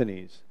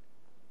companies,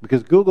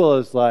 because Google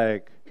is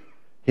like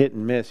hit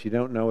and miss. You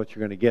don't know what you're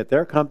going to get. There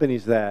are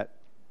companies that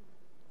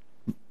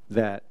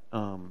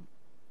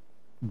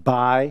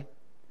buy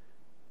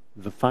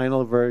the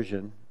final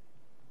version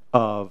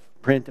of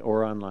print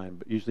or online,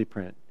 but usually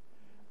print,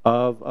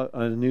 of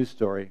a news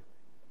story,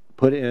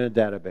 put it in a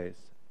database,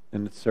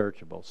 and it's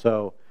searchable.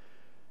 So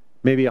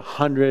maybe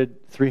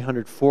 100,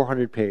 300,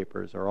 400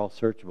 papers are all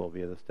searchable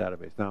via this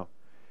database. Now,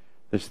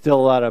 there's still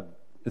a lot of,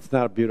 it's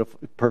not a beautiful,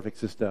 perfect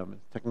system.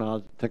 It's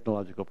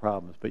technological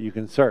problems, but you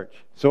can search.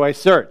 So I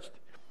searched.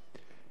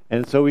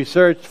 And so we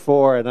searched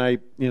for, and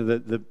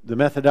the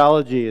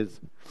methodology is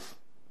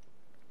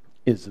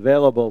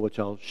available, which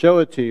I'll show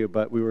it to you,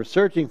 but we were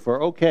searching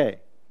for, okay,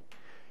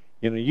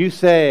 you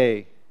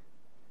say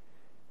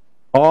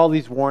all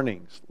these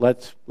warnings,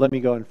 let me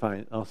go and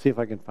I'll see if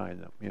I can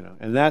find them,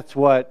 And that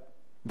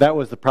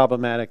was the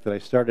problematic that I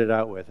started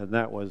out with, and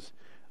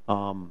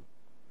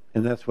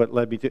that's what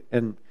led me to,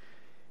 and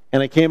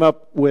I came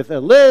up with a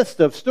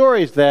list of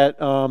stories that,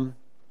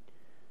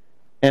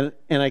 and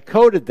I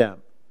coded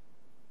them.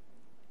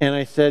 And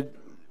I said,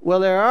 well,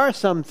 there are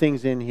some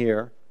things in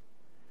here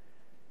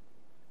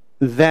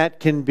that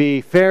can be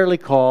fairly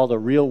called a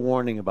real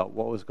warning about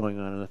what was going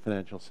on in the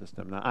financial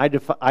system. Now, I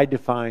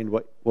defined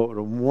what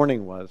a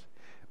warning was,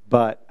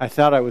 but I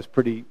thought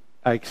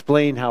I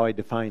explained how I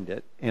defined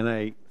it, and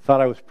I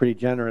thought I was pretty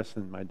generous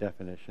in my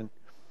definition.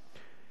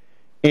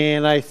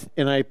 And I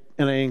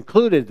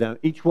included them,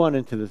 each one,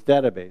 into this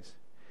database.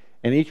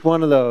 And each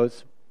one of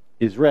those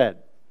is red.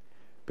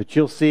 But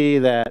you'll see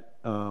that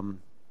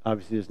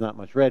obviously there's not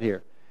much red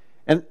here.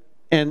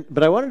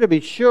 But I wanted to be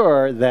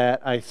sure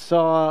that I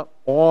saw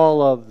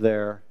all of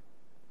the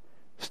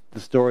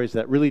stories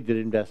that really did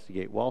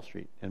investigate Wall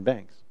Street and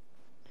banks.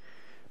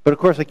 But of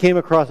course I came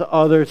across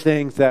other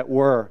things that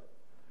were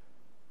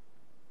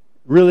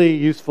really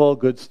useful,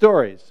 good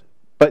stories.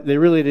 But they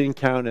really didn't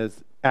count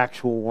as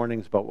actual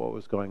warnings about what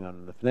was going on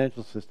in the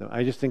financial system.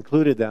 I just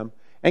included them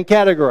and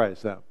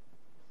categorized them.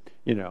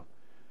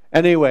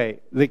 Anyway,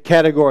 the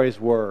categories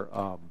were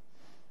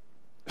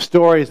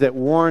stories that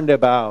warned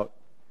about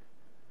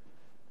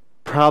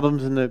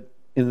problems in the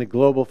in the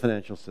global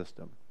financial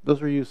system.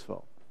 Those were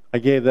useful. I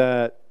gave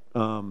that,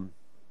 I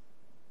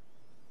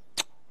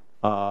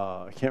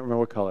can't remember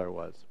what color it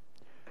was.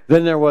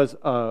 Then there was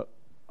a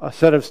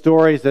set of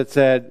stories that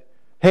said,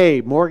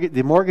 hey,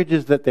 the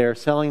mortgages that they're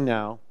selling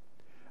now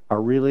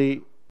are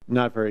really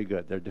not very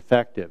good. They're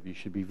defective. You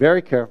should be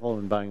very careful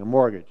in buying a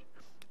mortgage.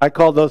 I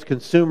called those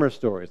consumer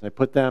stories, and I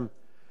put them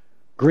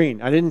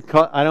green. I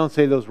don't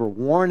say those were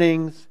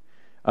warnings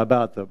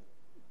about the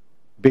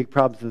big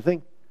problems of the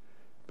thing,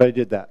 but I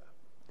did that.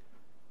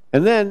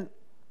 And then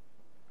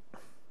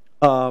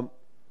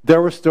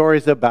there were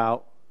stories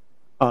about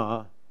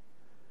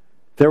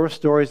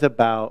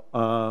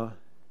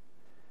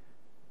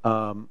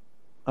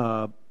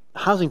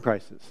housing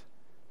prices.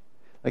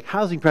 Like,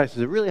 housing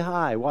prices are really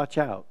high. Watch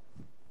out.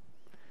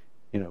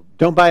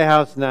 Don't buy a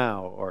house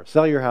now, or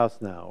sell your house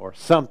now, or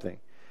something.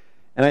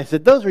 And I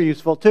said those were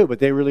useful too, but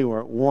they really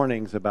weren't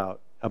warnings about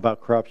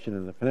corruption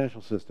in the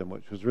financial system,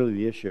 which was really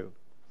the issue.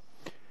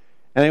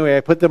 Anyway,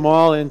 I put them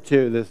all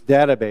into this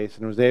database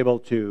and was able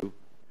to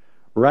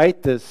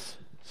write this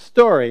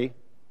story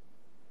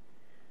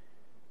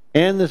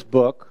and this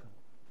book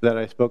that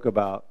I spoke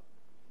about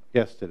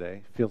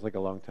yesterday. Feels like a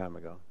long time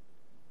ago.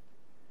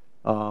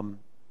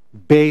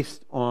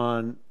 Based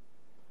on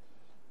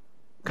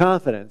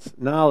confidence,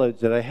 knowledge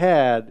that I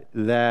had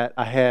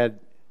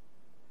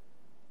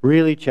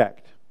really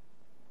checked.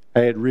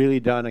 I had really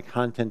done a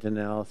content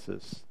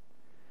analysis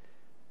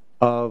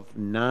of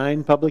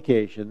 9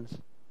 publications: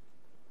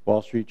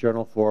 Wall Street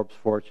Journal, Forbes,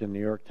 Fortune, New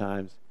York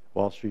Times,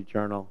 Wall Street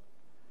Journal,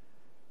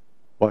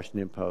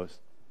 Washington Post,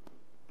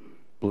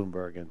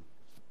 Bloomberg, and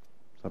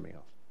something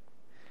else.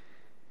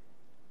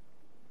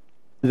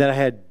 That I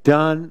had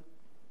done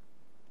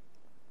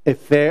a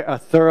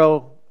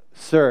thorough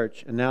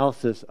search,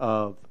 analysis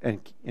of, and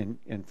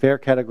fair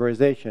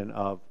categorization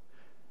of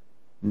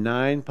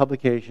 9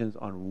 publications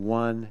on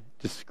one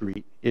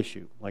discrete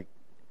issue, like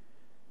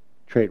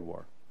trade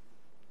war,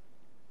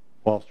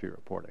 Wall Street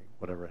reporting,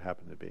 whatever it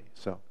happened to be.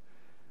 So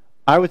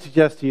I would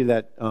suggest to you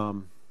that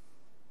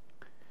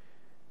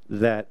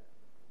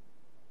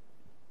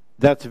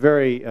that's a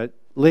very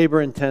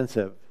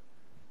labor-intensive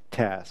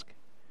task.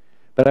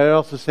 But I'd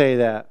also say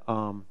that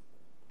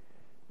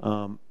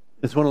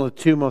it's one of the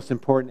 2 most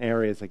important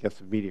areas, I guess,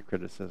 of media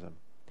criticism.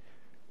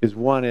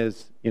 One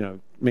is,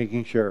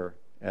 making sure,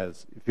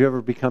 if you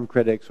ever become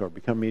critics or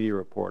become media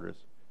reporters,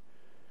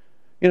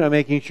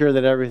 making sure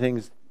that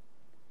everything's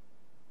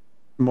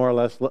more or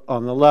less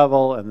on the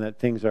level and that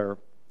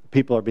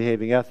people are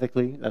behaving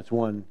ethically. That's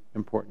one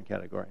important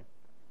category.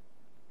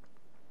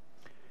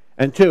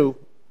 And 2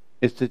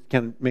 is to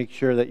kind of make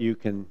sure that you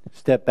can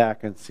step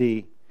back and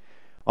see,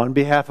 on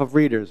behalf of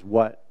readers,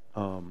 what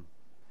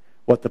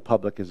the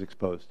public is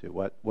exposed to,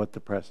 what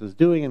the press is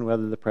doing, and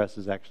whether the press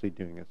is actually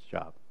doing its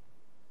job.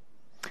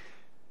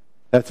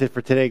 That's it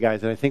for today,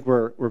 guys, and I think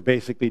we're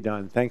basically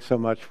done. Thanks so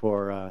much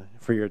for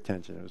your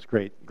attention. It was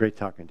great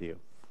talking to you.